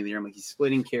beginning of the year, I'm like, he's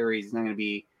splitting carries, he's not going to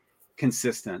be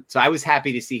consistent. So I was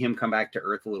happy to see him come back to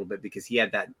earth a little bit because he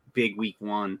had that big week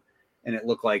 1 and it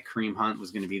looked like Kareem Hunt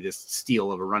was going to be this steal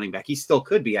of a running back. He still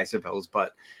could be, I suppose,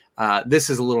 but this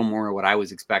is a little more of what I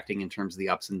was expecting in terms of the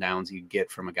ups and downs you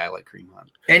get from a guy like Kareem Hunt.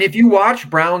 And if you watch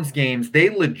Browns games, they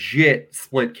legit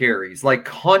split carries. Like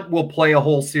Hunt will play a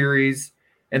whole series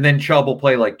and then Chubb will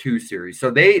play like 2 series. So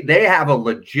they have a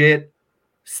legit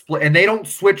split, and they don't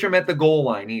switch them at the goal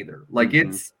line either. Like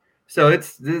there's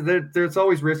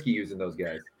always risky using those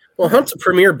guys. Well, Hunt's a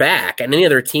premier back. On any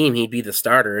other team, he'd be the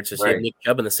starter. It's just you have Nick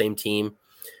Chubb in the same team,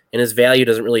 and his value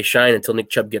doesn't really shine until Nick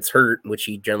Chubb gets hurt, which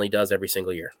he generally does every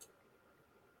single year.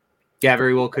 Yeah,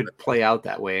 very well could play out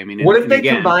that way. I mean, what if they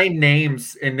combined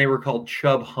names and they were called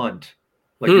Chubb Hunt?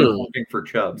 Like you're looking for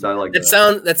Chubbs. I like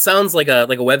that. That sounds like a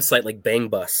website like Bang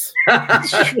Bus.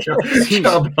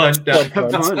 Chubb Hunt.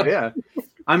 Yeah,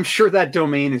 I'm sure that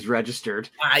domain is registered.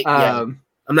 I'm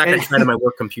not going to try to my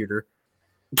work computer.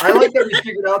 I like that we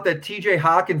figured out that TJ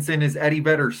Hawkinson is Eddie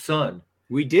Vedder's son.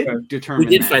 We did determine.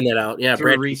 We did find that out. Yeah,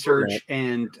 through research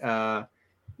and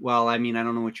well, I mean, I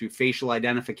don't know what facial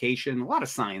identification. A lot of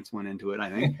science went into it, I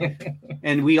think.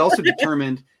 And we also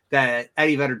determined that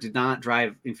Eddie Vedder did not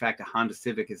drive, in fact, a Honda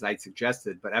Civic as I'd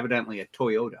suggested, but evidently a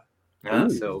Toyota.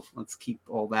 So let's keep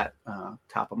all that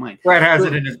top of mind. Brad has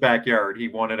it in his backyard. He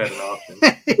won it at an auction.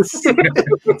 It's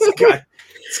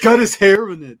got his hair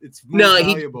in it. It's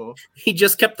valuable. He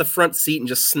just kept the front seat and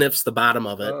just sniffs the bottom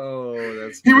of it. Oh,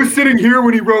 that's he was sitting here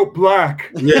when he wrote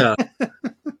black. Yeah.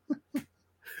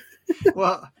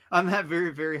 Well, on that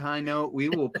very, very high note, we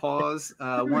will pause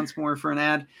once more for an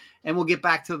ad, and we'll get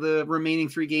back to the remaining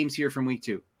 3 games here from week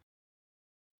 2.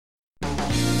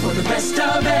 For the best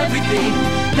of everything,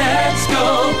 let's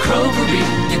go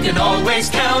Kroger. You can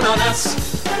always count on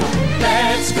us.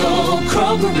 Let's go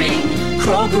Kroger.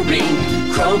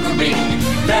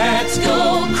 Let's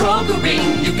go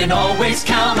Kroger. You can always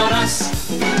count on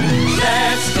us.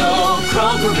 Let's go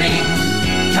Kroger.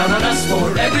 Count on us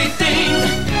for everything,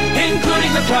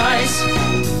 including the price.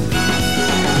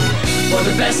 For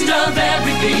the best of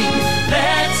everything,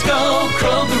 let's go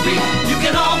Kroger. You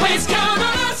can always count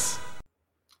on us.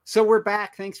 So we're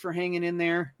back. Thanks for hanging in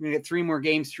there. We're going to get 3 more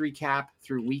games to recap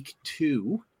through week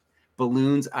 2.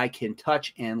 Balloons I Can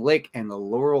Touch and Lick and the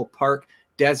Laurel Park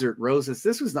Desert Roses.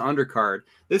 This was the undercard.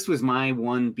 This was my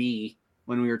 1B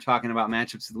when we were talking about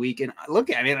matchups of the week. And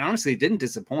look, I mean, honestly, it didn't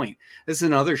disappoint. This is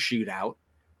another shootout.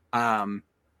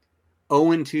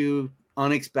 0-2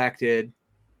 unexpected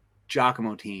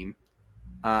Giacomo team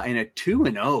and a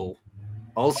 2-0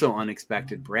 also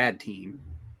unexpected Brad team.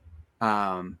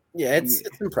 Yeah, it's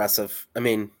impressive. I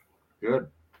mean, good.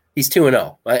 He's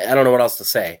 2-0. I don't know what else to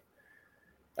say.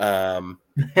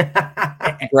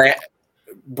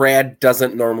 Brad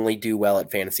doesn't normally do well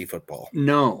at fantasy football.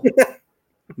 No,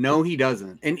 he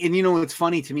doesn't. And you know what's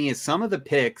funny to me is some of the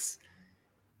picks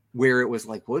where it was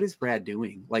like, what is Brad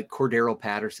doing? Like Cordero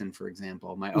Patterson, for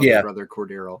example, my other brother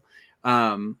Cordero.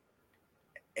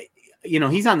 You know,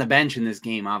 he's on the bench in this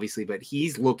game, obviously, but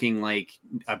he's looking like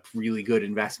a really good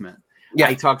investment. Yeah,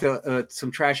 I talked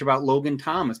some trash about Logan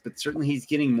Thomas, but certainly he's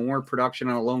getting more production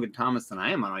on a Logan Thomas than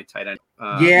I am on my tight end.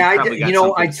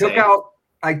 I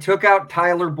took out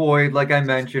Tyler Boyd, like I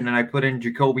mentioned, and I put in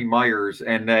Jacoby Myers,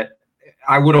 and that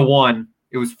I would have won.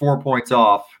 It was 4 points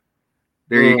off.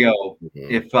 There you go.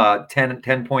 If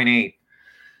 10.8.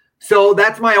 So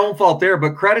that's my own fault there,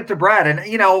 but credit to Brad. And,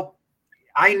 you know,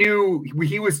 I knew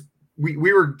he was we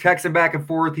were texting back and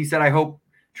forth. He said, I hope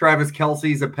Travis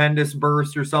Kelce's appendix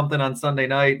burst or something on Sunday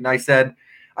night. And I said,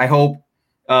 I hope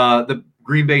the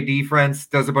Green Bay defense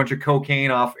does a bunch of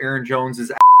cocaine off Aaron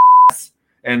Jones's ass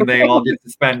and they all get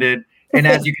suspended. And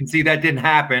as you can see, that didn't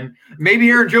happen. Maybe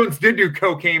Aaron Jones did do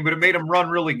cocaine, but it made him run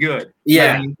really good.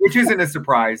 Yeah. I mean, which isn't a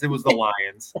surprise. It was the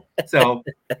Lions. So,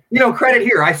 credit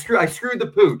here. I screwed the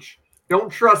pooch. Don't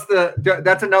trust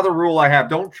that's another rule I have.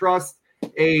 Don't trust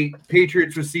a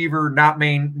Patriots receiver not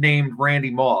named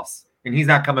Randy Moss, and he's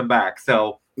not coming back.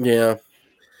 So, yeah.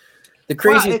 The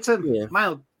crazy. Well, it's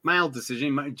a mild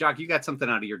decision. Jock, you got something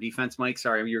out of your defense, Mike?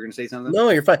 Sorry, you were going to say something?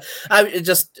 No, you're fine. I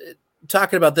just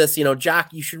talking about this,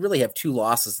 Jock, you should really have 2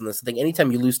 losses in this thing.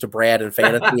 Anytime you lose to Brad in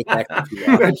fantasy,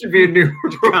 that should be a new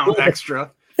count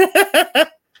extra.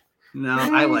 No,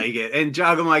 I like it. And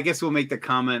Giacomo, I guess we'll make the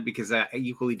comment because I'm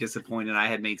equally disappointed. I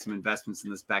had made some investments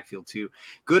in this backfield too.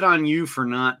 Good on you for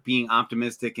not being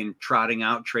optimistic and trotting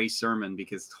out Trey Sermon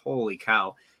because holy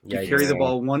cow. You carry the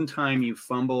ball one time, you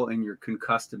fumble, and you're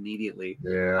concussed immediately.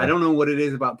 Yeah. I don't know what it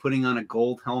is about putting on a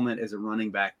gold helmet as a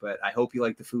running back, but I hope you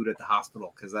like the food at the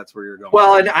hospital because that's where you're going.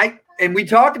 Well, and we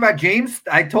talked about James.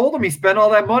 I told him he spent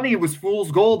all that money. It was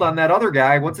fool's gold on that other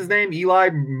guy. What's his name? Eli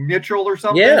Mitchell or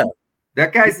something? Yeah.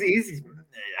 That guy's easy.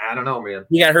 I don't know, man.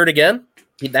 He got hurt again?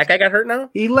 That guy got hurt now?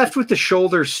 He left with the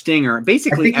shoulder stinger.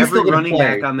 Basically, every running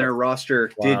back on their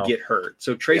roster did get hurt.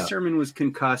 So Trey Sermon was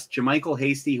concussed. JaMychal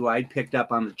Hasty, who I'd picked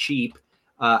up on the cheap,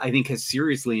 I think has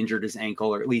seriously injured his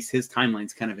ankle, or at least his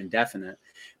timeline's kind of indefinite.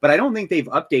 But I don't think they've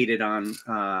updated on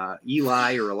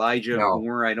Eli or Elijah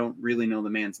Moore. I don't really know the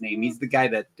man's name. He's the guy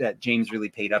that James really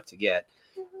paid up to get.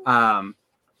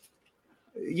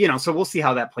 So we'll see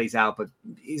how that plays out. But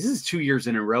this is 2 years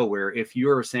in a row where if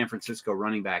you're a San Francisco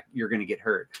running back, you're going to get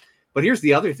hurt. But here's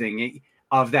the other thing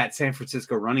of that San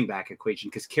Francisco running back equation,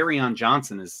 because Kerryon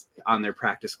Johnson is on their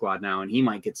practice squad now, and he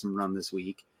might get some run this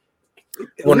week.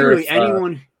 Literally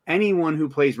anyone who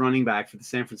plays running back for the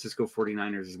San Francisco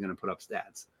 49ers is going to put up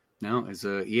stats. No,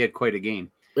 he had quite a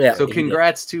game. Yeah. So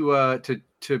congrats to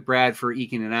Brad for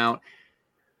eking it out.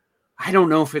 I don't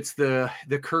know if it's the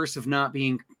curse of not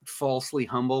being falsely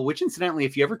humble, which incidentally,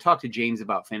 if you ever talk to James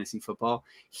about fantasy football,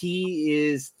 he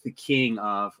is the king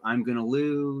of I'm going to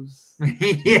lose.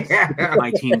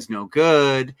 My team's no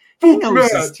good. He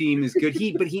knows his team is good.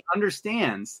 But he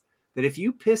understands that if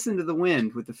you piss into the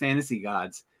wind with the fantasy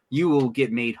gods, you will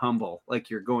get made humble,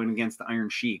 like you're going against the Iron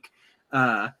Sheik.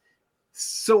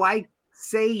 So I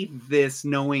say this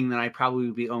knowing that I probably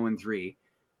would be 0-3.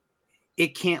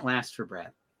 It can't last for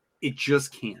Brad. It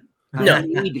just can't. No,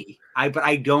 maybe. But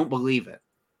I don't believe it.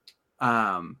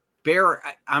 Bear,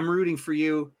 I'm rooting for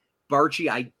you.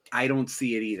 Barchi, I don't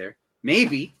see it either.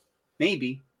 Maybe.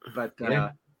 But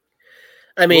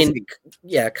I mean,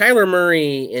 Kyler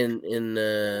Murray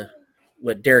and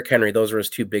Derrick Henry, those are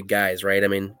his 2 big guys, right? I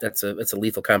mean, it's a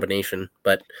lethal combination.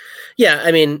 But yeah,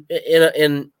 I mean,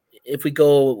 in if we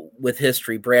go with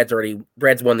history, Brad's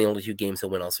won the only 2 games he'll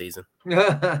win all season.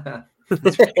 Well,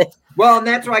 and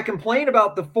that's why I complain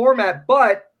about the format,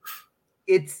 but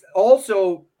it's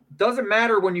also doesn't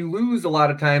matter when you lose a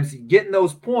lot of times. Getting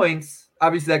those points,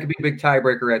 obviously, that could be a big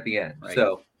tiebreaker at the end. Right.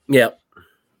 So, yeah.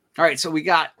 All right, so we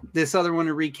got this other one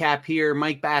to recap here.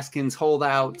 Mike Baskin's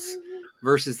holdouts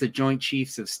versus the Joint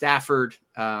Chiefs of Stafford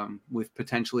with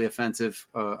potentially offensive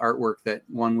artwork that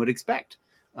one would expect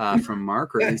from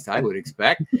Mark, or at least I would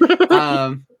expect.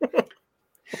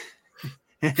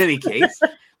 In any case,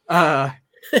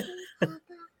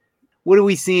 what are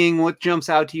we seeing? What jumps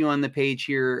out to you on the page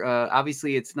here?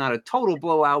 Obviously, it's not a total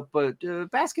blowout, but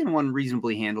Baskin won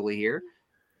reasonably handily here.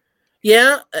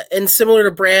 Yeah, and similar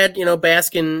to Brad,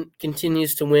 Baskin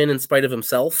continues to win in spite of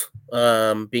himself,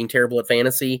 being terrible at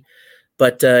fantasy.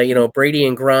 But, Brady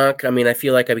and Gronk, I mean, I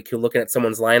feel like I could looking at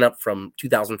someone's lineup from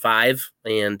 2005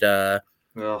 and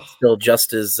still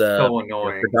just as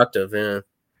productive. Yeah.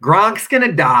 Gronk's going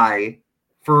to die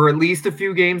for at least a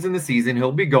few games in the season.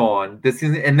 He'll be gone.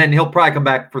 And then he'll probably come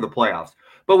back for the playoffs.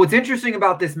 But what's interesting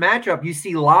about this matchup, you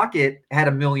see Lockett had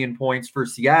 1 million points for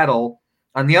Seattle.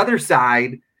 On the other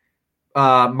side,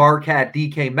 Mark had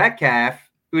DK Metcalf,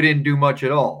 who didn't do much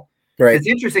at all. Right. It's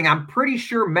interesting. I'm pretty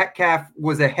sure Metcalf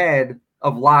was ahead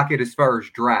of Lockett as far as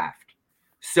draft.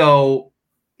 So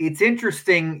it's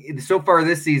interesting. So far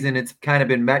this season, it's kind of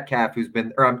been Metcalf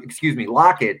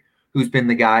Lockett who's been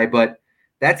the guy. But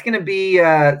that's going to be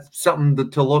something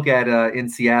to look at in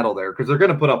Seattle there, because they're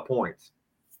going to put up points.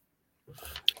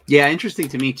 Yeah, interesting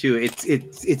to me too.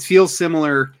 It feels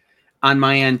similar on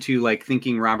my end too, like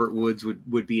thinking Robert Woods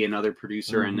would be another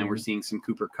producer, and then we're seeing some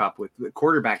Cooper Kupp with the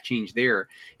quarterback change there.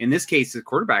 In this case, the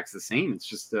quarterback's the same. It's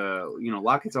just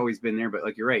Lockett's always been there, but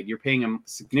like you're right, you're paying him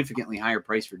significantly higher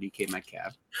price for DK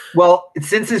Metcalf. Well,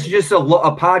 since it's just a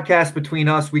podcast between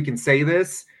us, we can say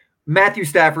this. Matthew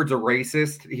Stafford's a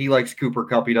racist. He likes Cooper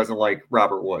Kupp. He doesn't like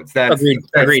Robert Woods. Agreed.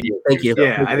 Thank you.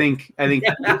 Yeah, I think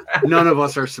none of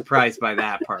us are surprised by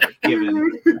that part,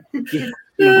 given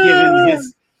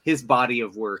his body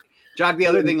of work. Jock, the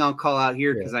other thing I'll call out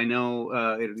here, because I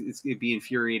know it'd be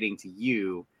infuriating to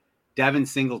you, Devin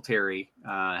Singletary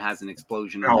has an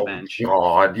explosion on the bench.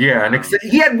 God, yeah.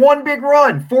 He had one big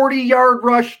run, 40-yard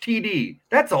rush TD.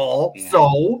 That's all. Yeah.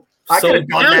 So I could have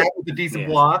done that with a decent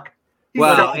block.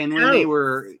 Well, and when they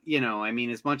were,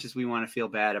 as much as we want to feel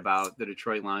bad about the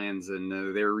Detroit Lions and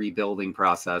their rebuilding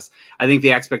process, I think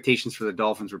the expectations for the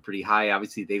Dolphins were pretty high.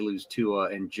 Obviously, they lose Tua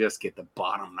and just get the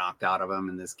bottom knocked out of them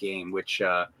in this game, which,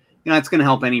 it's going to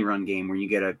help any run game where you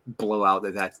get a blowout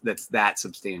that's that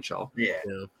substantial. Yeah.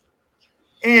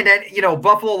 And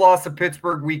Buffalo lost to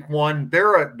Pittsburgh week 1.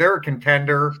 They're a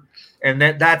contender, and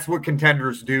that's what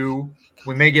contenders do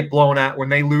when they get blown out. When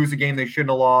they lose a game they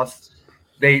shouldn't have lost.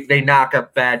 They knock a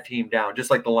bad team down,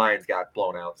 just like the Lions got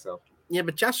blown out. So yeah,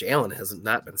 but Josh Allen has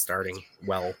not been starting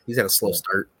well. He's had a slow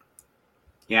start.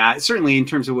 Yeah, certainly in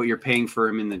terms of what you're paying for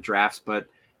him in the drafts, but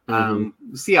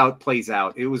see how it plays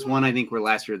out. It was one I think where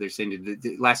last year they're saying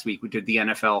last week did the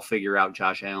NFL figure out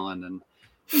Josh Allen, and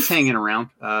he's hanging around.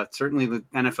 Certainly the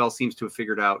NFL seems to have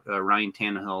figured out Ryan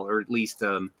Tannehill, or at least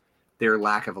their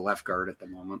lack of a left guard at the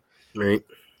moment. Right.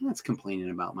 That's complaining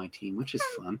about my team, which is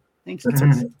fun. Thanks.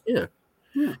 Yeah.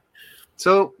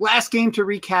 So last game to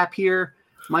recap here,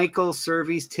 Michael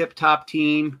Cervi's tip-top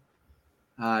team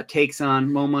takes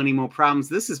on Mo Money, Mo Problems.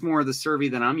 This is more of the Cervi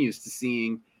than I'm used to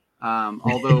seeing.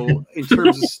 Although in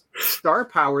terms of star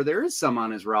power, there is some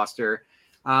on his roster.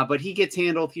 But he gets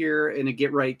handled here in a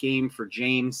get-right game for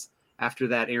James after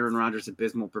that Aaron Rodgers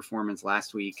abysmal performance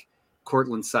last week.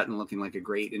 Cortland Sutton looking like a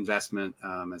great investment.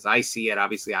 As I see it,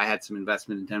 obviously I had some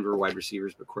investment in Denver wide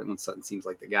receivers, but Cortland Sutton seems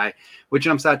like the guy. What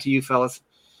jumps out to you, fellas?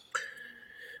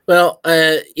 Well,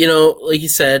 like you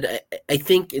said, I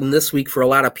think in this week for a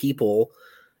lot of people,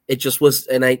 it just was,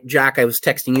 and Jack, I was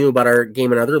texting you about our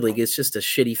game in other league. It's just a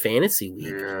shitty fantasy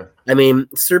week. Yeah. I mean,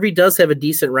 Cervi does have a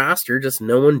decent roster, just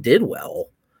no one did well.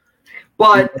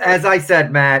 But as I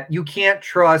said, Matt, you can't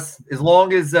trust, as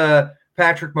long as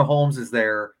Patrick Mahomes is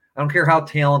there, I don't care how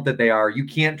talented they are. You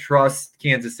can't trust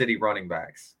Kansas City running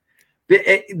backs.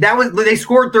 They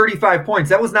scored 35 points.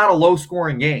 That was not a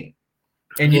low-scoring game,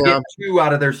 and you get 2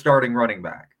 out of their starting running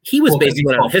back. He was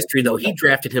basically on history, though. He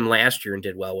drafted him last year and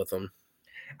did well with him.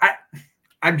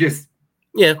 He's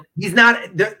not.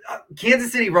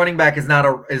 Kansas City running back is not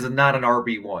an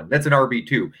RB1. That's an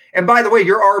RB2. And by the way,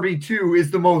 your RB2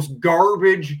 is the most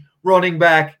garbage running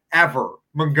back ever,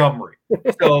 Montgomery.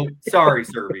 So sorry,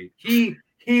 Cervi.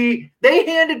 They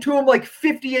hand it to him like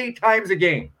 58 times a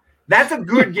game. That's a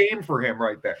good game for him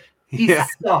right there. He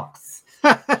sucks.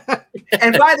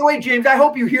 And by the way, James, I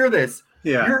hope you hear this.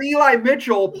 Yeah. Your Eli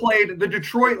Mitchell played the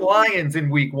Detroit Lions in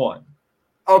week 1.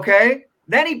 Okay?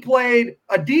 Then he played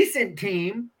a decent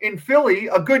team in Philly,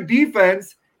 a good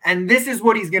defense, and this is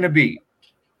what he's going to be,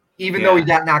 even though he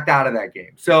got knocked out of that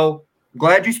game. So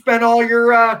glad you spent all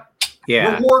your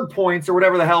reward points or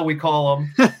whatever the hell we call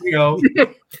them.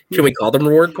 Can we call them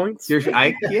reward points? Your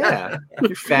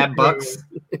fab bucks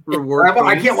reward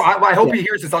points. I hope he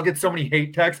hears this. I'll get so many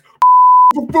hate texts.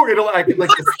 It'll like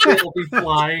the spit will be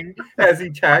flying as he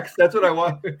texts. That's what I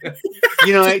want.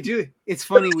 I do. It's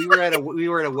funny. We were at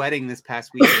a wedding this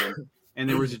past weekend, and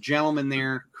there was a gentleman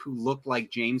there who looked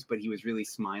like James, but he was really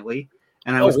smiley.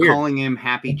 And I was calling him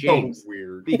Happy James.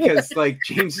 Weird. Because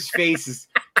James's face is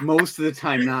most of the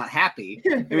time not happy.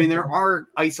 I mean, there are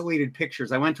isolated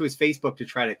pictures. I went to his Facebook to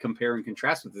try to compare and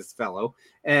contrast with this fellow,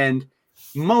 and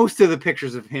most of the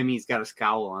pictures of him, he's got a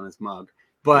scowl on his mug.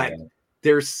 But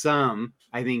there's some,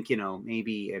 I think,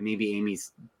 maybe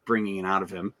Amy's bringing it out of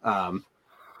him. But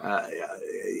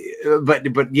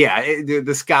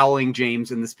the scowling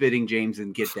James and the spitting James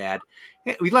and get dad.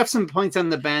 We left some points on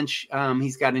the bench.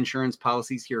 He's got insurance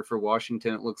policies here for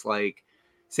Washington. It looks like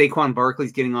Saquon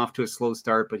Barkley's getting off to a slow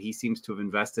start, but he seems to have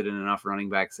invested in enough running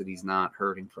backs that he's not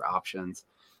hurting for options.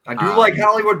 I do like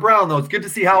Hollywood Brown, though. It's good to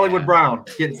see Hollywood Brown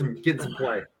get some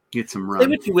play. Get some run. Say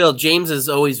what you will, James is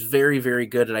always very, very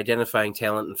good at identifying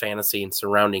talent in fantasy and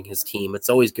surrounding his team. It's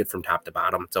always good from top to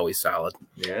bottom. It's always solid.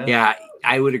 Yeah,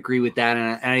 I would agree with that.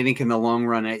 And I think in the long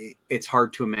run, it's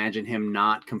hard to imagine him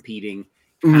not competing.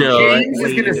 No, James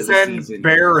is going to send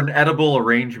Bear an edible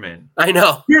arrangement. I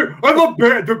know. Here, I'm a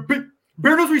bear.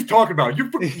 Bear knows what he's talking about. You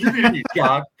idiot,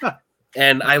 God.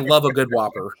 And I love a good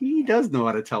Whopper. He does know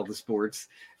how to tell the sports.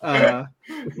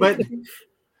 But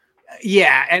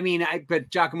yeah, I mean, but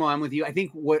Giacomo, I'm with you. I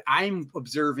think what I'm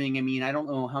observing, I mean, I don't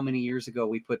know how many years ago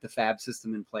we put the FAB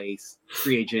system in place,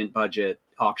 free agent budget,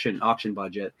 auction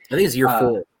budget. I think it's year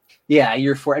 4. Yeah,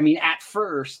 year 4. I mean, at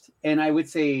first, and I would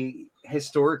say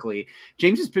historically,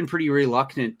 James has been pretty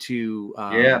reluctant to.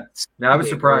 Now I was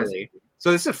surprised. Early.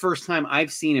 So this is the first time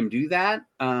I've seen him do that.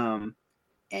 And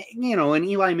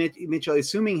Eli Mitchell,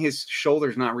 assuming his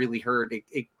shoulder's not really hurt,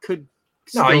 it could.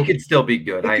 He could still be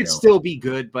good. It could still be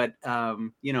good, but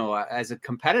as a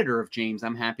competitor of James,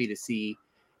 I'm happy to see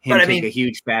him take a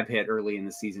huge FAB hit early in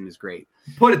the season is great.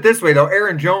 Put it this way, though,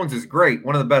 Aaron Jones is great,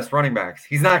 one of the best running backs.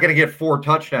 He's not going to get 4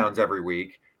 touchdowns every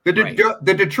week. The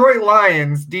Detroit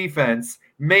Lions defense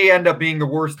may end up being the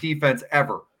worst defense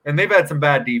ever, and they've had some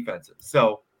bad defenses.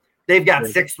 So they've got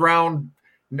 6th round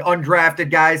undrafted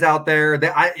guys out there.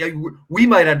 We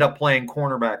might end up playing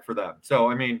cornerback for them. So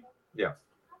I mean, yeah.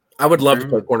 I would love to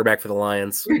play cornerback for the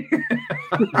Lions.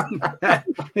 I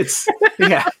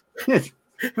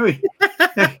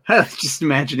was just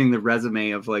imagining the resume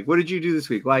of like, what did you do this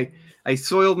week? Well, I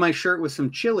soiled my shirt with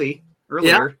some chili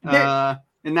earlier, and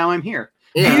now I'm here.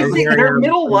 Yeah, their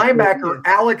middle linebacker,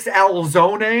 Alex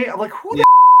Alzone. I'm like, who the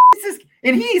is this?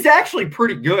 And he's actually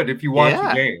pretty good if you watch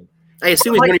the game. I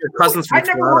assume he's one of your cousins from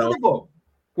Toronto. Never heard of him.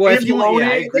 Well,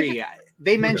 I agree.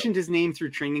 They mentioned his name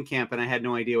through training camp, and I had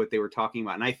no idea what they were talking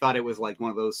about. And I thought it was like one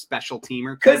of those special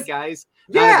teamer type guys,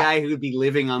 not a guy who would be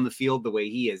living on the field the way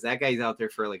he is. That guy's out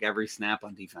there for like every snap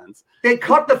on defense. They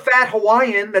cut the fat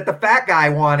Hawaiian that the fat guy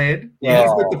wanted. Yeah.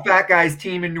 He's with the fat guy's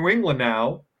team in New England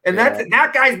now, and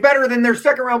that guy's better than their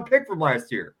 2nd round pick from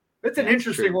last year. That's an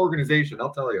interesting organization,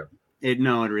 I'll tell you. It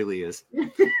really is.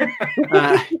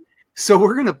 So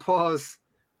we're gonna pause.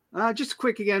 Just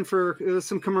quick again for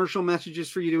some commercial messages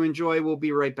for you to enjoy. We'll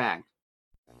be right back.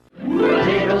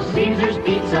 Little Caesar's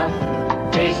Pizza,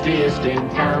 tastiest in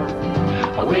town.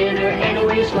 A winner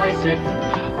anyway, slice it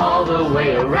all the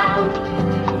way around.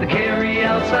 The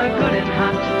carry-outs are good and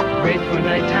hot, great for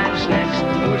nighttime snacks.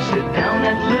 Or sit down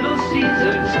at Little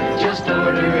Caesar's, just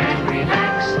order and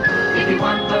relax. If you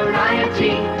want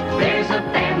variety, there's a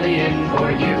family in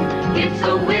for you. It's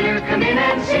a winner, come in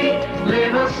and see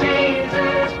Little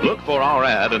Caesar's. Look for our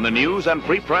ad in the news and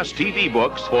free press TV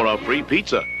books for a free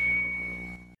pizza.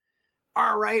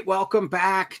 All right, welcome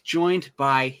back. Joined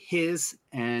by his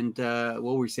and what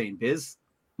were we saying, Biz?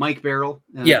 Mike Barrel.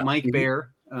 Mike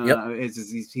Bear.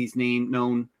 He's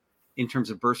known in terms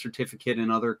of birth certificate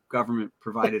and other government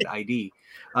provided ID.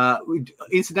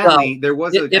 Incidentally, there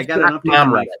was I got an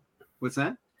update. What's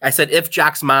that? I said if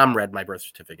Jock's mom read my birth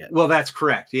certificate. Well, that's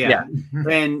correct. Yeah.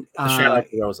 And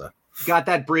Rosa. Got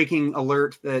that breaking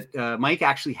alert that Mike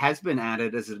actually has been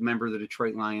added as a member of the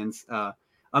Detroit Lions.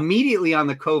 Immediately on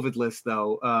the COVID list,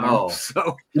 though.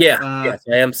 Yes, I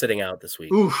am sitting out this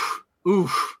week.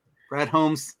 Oof. Brad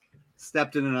Holmes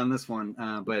stepped in it on this one,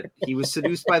 but he was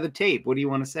seduced by the tape. What do you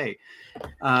want to say?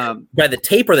 By the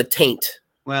tape or the taint?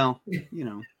 Well,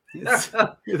 it's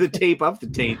the tape of the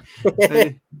taint.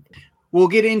 We'll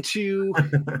get into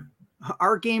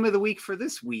our game of the week for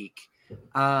this week.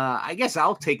 I guess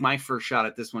I'll take my first shot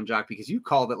at this one, Jock, because you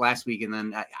called it last week, and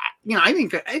then I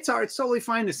think it's totally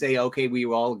fine to say, okay, we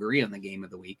all agree on the game of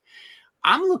the week.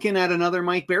 I'm looking at another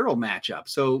Mike Barrel matchup.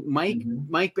 So Mike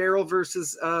Barrel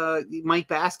versus Mike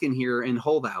Baskin here in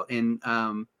holdout, and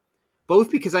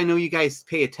both because I know you guys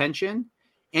pay attention,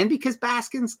 and because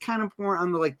Baskin's kind of more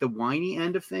on the whiny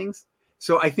end of things.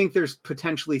 So I think there's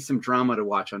potentially some drama to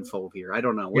watch unfold here. I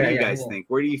don't know. What do you guys think?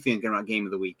 Where do you think about game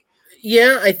of the week?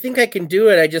 Yeah, I think I can do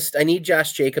it. I need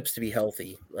Josh Jacobs to be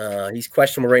healthy. He's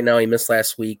questionable right now. He missed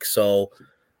last week. So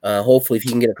hopefully if he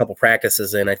can get a couple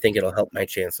practices in, I think it'll help my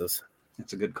chances.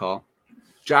 That's a good call.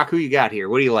 Jock, who you got here?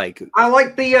 What do you like? I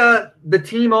like the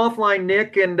team offline,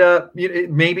 Nick, and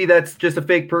maybe that's just a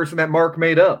fake person that Mark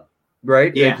made up,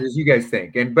 right? Yeah. As you guys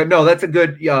think. But no, that's a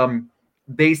good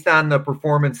based on the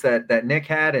performance that Nick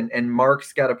had, and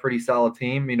Mark's got a pretty solid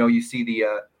team. You see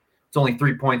it's only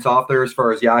 3 points off there as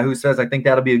far as Yahoo says. I think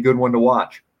that'll be a good one to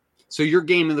watch. So your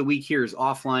game of the week here is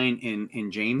offline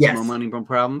in James. Yes. No money, no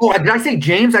problems. Oh, did I say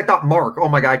James? I thought Mark. Oh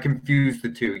my God, I confused the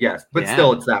two. Yes, but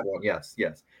still, it's that one. Yes.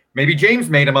 Maybe James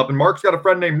made him up, and Mark's got a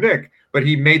friend named Nick, but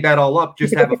he made that all up.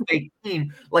 Just have a fake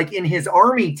team. Like in his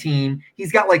Army team,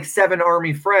 he's got like 7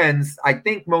 Army friends. I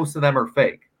think most of them are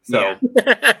fake. So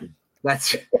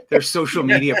that's their social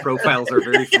media profiles are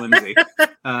very flimsy.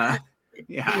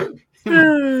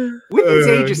 With these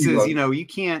ages, you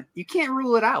can't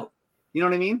rule it out. You know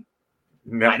what I mean?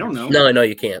 No. I don't know. No,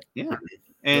 you can't. Yeah.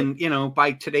 And,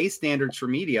 by today's standards for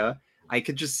media, I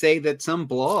could just say that some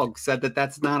blog said that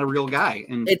that's not a real guy.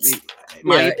 And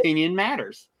my opinion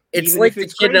matters. It's even like if the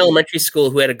it's kid in crazy. elementary school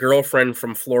who had a girlfriend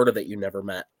from Florida that you never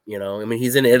met. I mean,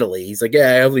 he's in Italy. He's like, yeah,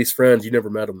 I have these friends. You never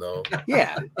met them, though.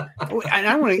 Yeah. And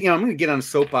I want to, I'm going to get on a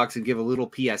soapbox and give a little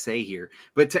PSA here.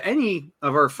 But to any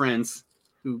of our friends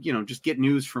who, just get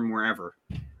news from wherever,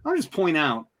 I'll just point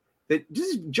out that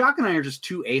Jock and I are just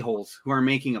two a-holes who are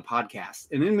making a podcast.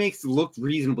 And it makes it look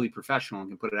reasonably professional and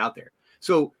can put it out there.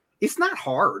 So it's not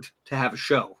hard to have a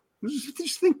show.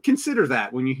 Just consider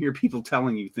that when you hear people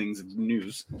telling you things in the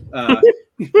news.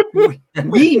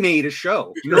 We made a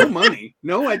show, no money,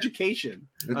 no education.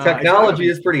 The technology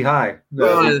is pretty high.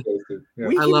 I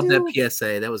love that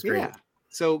PSA. That was great. Yeah.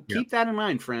 So keep that in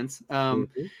mind, friends.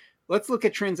 Let's look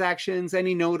at transactions,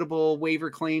 any notable waiver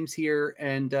claims here,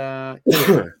 and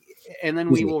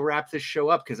then we will wrap this show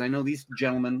up because I know these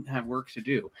gentlemen have work to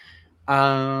do.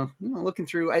 Looking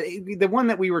through the one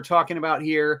that we were talking about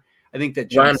here, I think that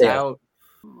jumps out.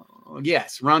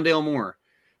 Yes, Rondale Moore.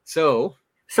 So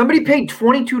somebody paid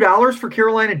 $22 for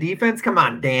Carolina defense. Come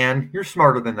on, Dan, you're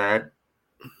smarter than that.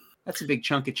 That's a big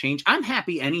chunk of change. I'm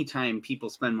happy anytime people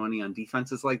spend money on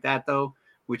defenses like that, though,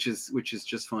 which is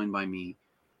just fine by me.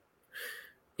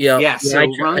 Yeah. So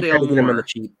Rondale Moore.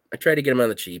 I tried to get him on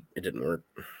the cheap. It didn't work.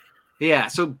 Yeah,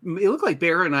 so it looked like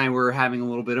Bear and I were having a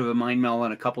little bit of a mind meld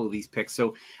on a couple of these picks.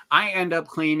 So I end up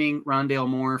claiming Rondale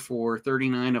Moore for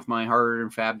 39 of my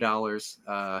hard-earned fab dollars.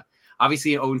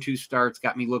 Obviously, an 0-2 starts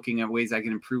got me looking at ways I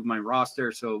can improve my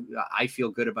roster. So I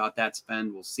feel good about that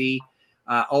spend. We'll see.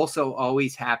 Also,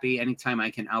 always happy anytime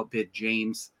I can outbid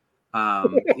James,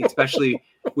 especially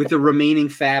with the remaining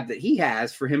fab that he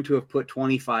has. For him to have put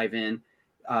 25 in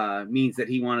means that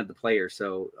he wanted the player.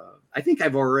 So I think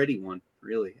I've already won.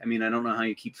 Really, I mean, I don't know how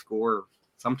you keep score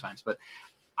sometimes, but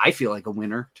I feel like a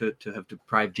winner to have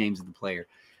deprived James of the player.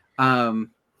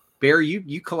 Bear,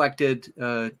 you collected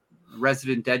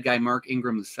resident dead guy Mark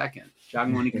Ingram II.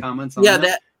 John, any comments on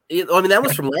that? That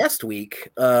was from last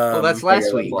week. That's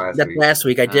last week. That's last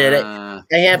week. I did. I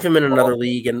have him in another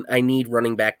league, and I need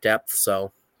running back depth.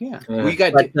 So we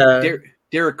got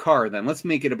Derek Carr. Then let's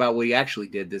make it about what he actually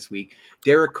did this week.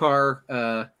 Derek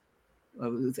Carr.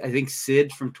 I think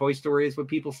Sid from Toy Story is what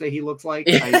people say he looks like.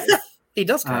 He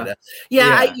does kind of.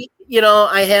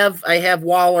 I have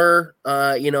Waller.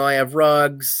 I have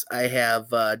Ruggs. I have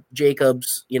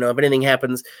Jacobs. If anything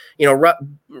happens,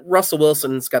 Russell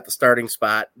Wilson's got the starting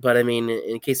spot. But I mean,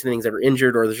 in case anything's ever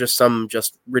injured or there's just some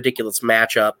ridiculous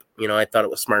matchup, I thought it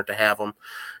was smart to have him.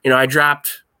 I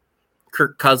dropped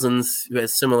Kirk Cousins, who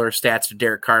has similar stats to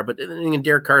Derek Carr, but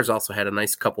Derek Carr's also had a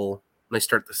nice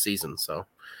start this season. So.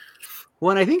 Well,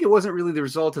 and I think it wasn't really the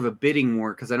result of a bidding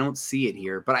war because I don't see it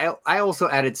here. But I also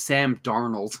added Sam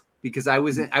Darnold because I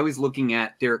was looking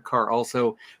at Derek Carr.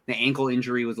 Also, the ankle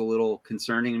injury was a little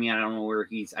concerning to me. I don't know where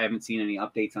I haven't seen any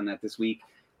updates on that this week.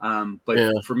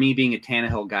 For me being a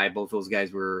Tannehill guy, both those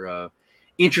guys were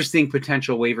interesting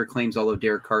potential waiver claims. Although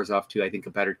Derek Carr's off to, I think,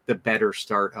 the better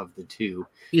start of the two.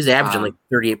 He's averaging like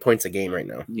 38 points a game right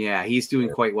now. Yeah, he's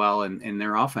doing quite well, and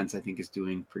their offense I think is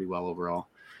doing pretty well overall.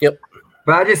 Yep.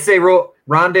 But I just say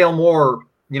Rondale Moore,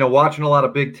 watching a lot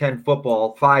of Big Ten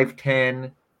football,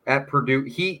 5'10" at Purdue.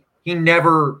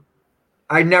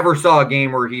 I never saw a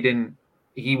game where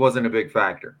he wasn't a big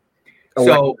factor.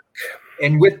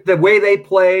 And with the way they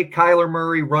play, Kyler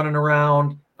Murray running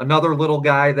around, another little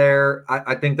guy there,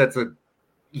 I think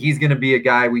he's going to be a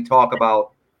guy we talk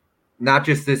about, not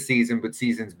just this season, but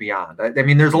seasons beyond. I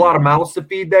mean, there's a lot of mouths to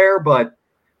feed there, but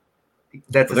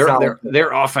that's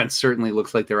their offense certainly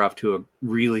looks like they're off to a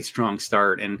really strong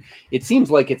start, and it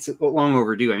seems like it's long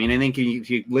overdue. I mean, I think if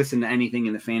you listen to anything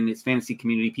in the fantasy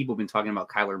community, people have been talking about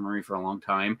Kyler Murray for a long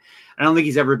time. I don't think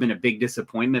he's ever been a big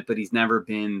disappointment, but he's never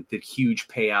been the huge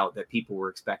payout that people were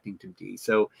expecting to be.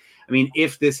 So, I mean,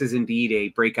 if this is indeed a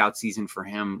breakout season for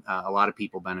him, a lot of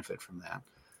people benefit from that.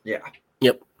 Yeah.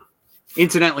 Yep.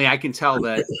 Incidentally, I can tell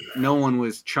that no one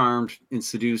was charmed and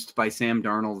seduced by Sam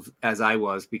Darnold as I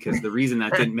was, because the reason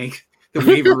that didn't make the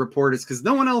waiver report is because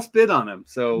no one else bid on him.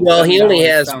 So, well, he only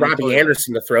has Robbie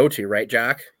Anderson to throw to, right,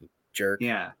 Jock? Jerk.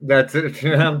 Yeah, that's it.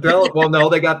 Well, no,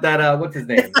 they got that. What's his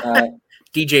name?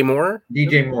 DJ Moore.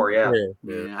 DJ Moore. Yeah.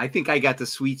 I think I got the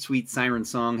sweet siren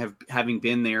song having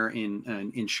been there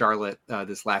in Charlotte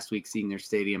this last week, seeing their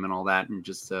stadium and all that, and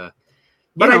just.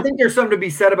 But I think there's something to be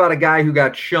said about a guy who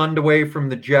got shunned away from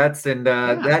the Jets, and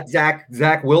that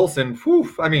Zach Wilson.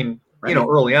 Whew, I mean,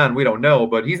 early on we don't know,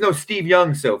 but he's no Steve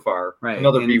Young so far. Right,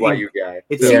 another BYU guy.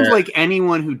 It seems like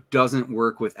anyone who doesn't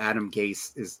work with Adam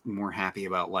Gase is more happy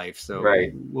about life. So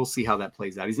we'll see how that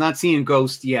plays out. He's not seeing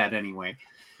Ghost yet, anyway.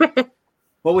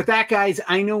 Well, with that, guys,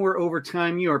 I know we're over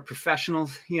time. You are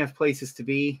professionals. You have places to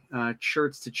be,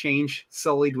 shirts to change,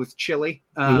 sullied with chili.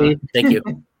 Thank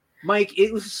you. Mike,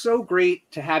 it was so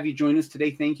great to have you join us today.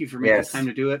 Thank you for making time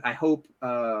to do it. I hope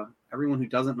everyone who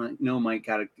doesn't know Mike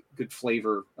got a good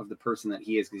flavor of the person that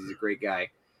he is, because he's a great guy.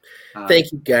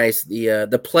 Thank you, guys.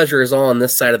 The pleasure is all on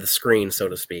this side of the screen, so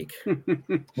to speak.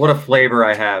 What a flavor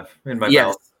I have in my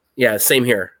mouth. Yeah, same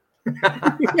here.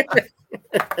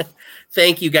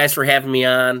 Thank you guys for having me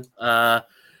on.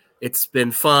 It's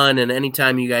been fun, and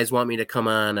anytime you guys want me to come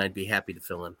on, I'd be happy to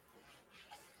fill in.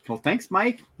 Well, thanks,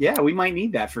 Mike. Yeah, we might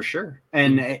need that for sure.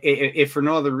 And if for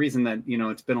no other reason that,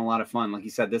 it's been a lot of fun. Like you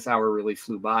said, this hour really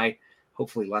flew by.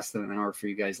 Hopefully less than an hour for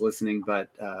you guys listening, but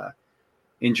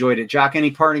enjoyed it. Jock,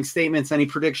 any parting statements, any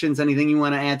predictions, anything you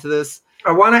want to add to this?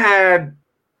 I want to add,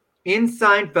 in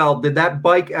Seinfeld, did that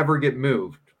bike ever get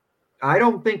moved? I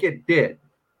don't think it did.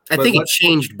 I think it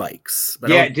changed bikes. But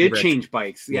yeah, it did change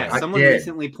bikes. Yeah, someone did.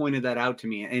 recently pointed that out to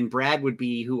me. And Brad would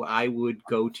be who I would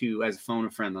go to as a phone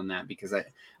a friend on that, because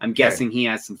I'm guessing he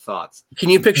has some thoughts. Can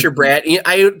you picture Brad?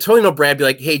 I totally know Brad be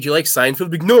like, hey, do you like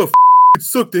Seinfeld? Like, no, it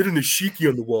sucked. They had a Nishiki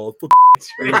on the wall.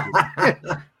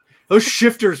 Those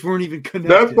shifters weren't even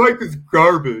connected. That bike is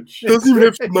garbage. Doesn't even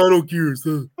have Shimano gears.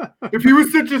 If he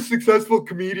was such a successful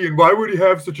comedian, why would he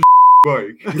have such a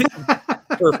bike?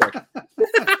 Perfect.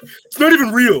 It's not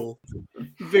even real.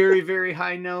 Very, very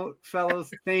high note, fellas.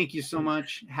 Thank you so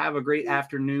much. Have a great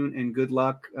afternoon and good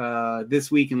luck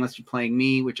this week, unless you're playing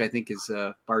me, which I think is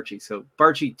Barchi. So,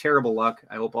 Barchi, terrible luck.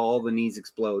 I hope all the knees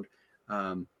explode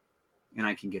and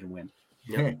I can get a win.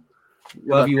 Yep.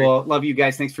 Love you all. Love you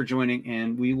guys. Thanks for joining,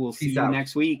 and we will see you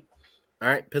next week. All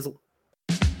right, Pizzle.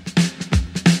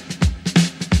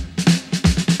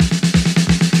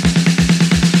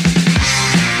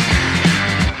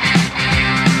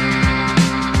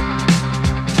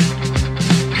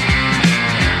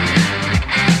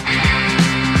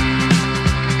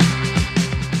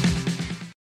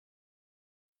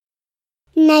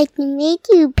 Nice to meet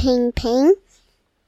you, Ping Ping.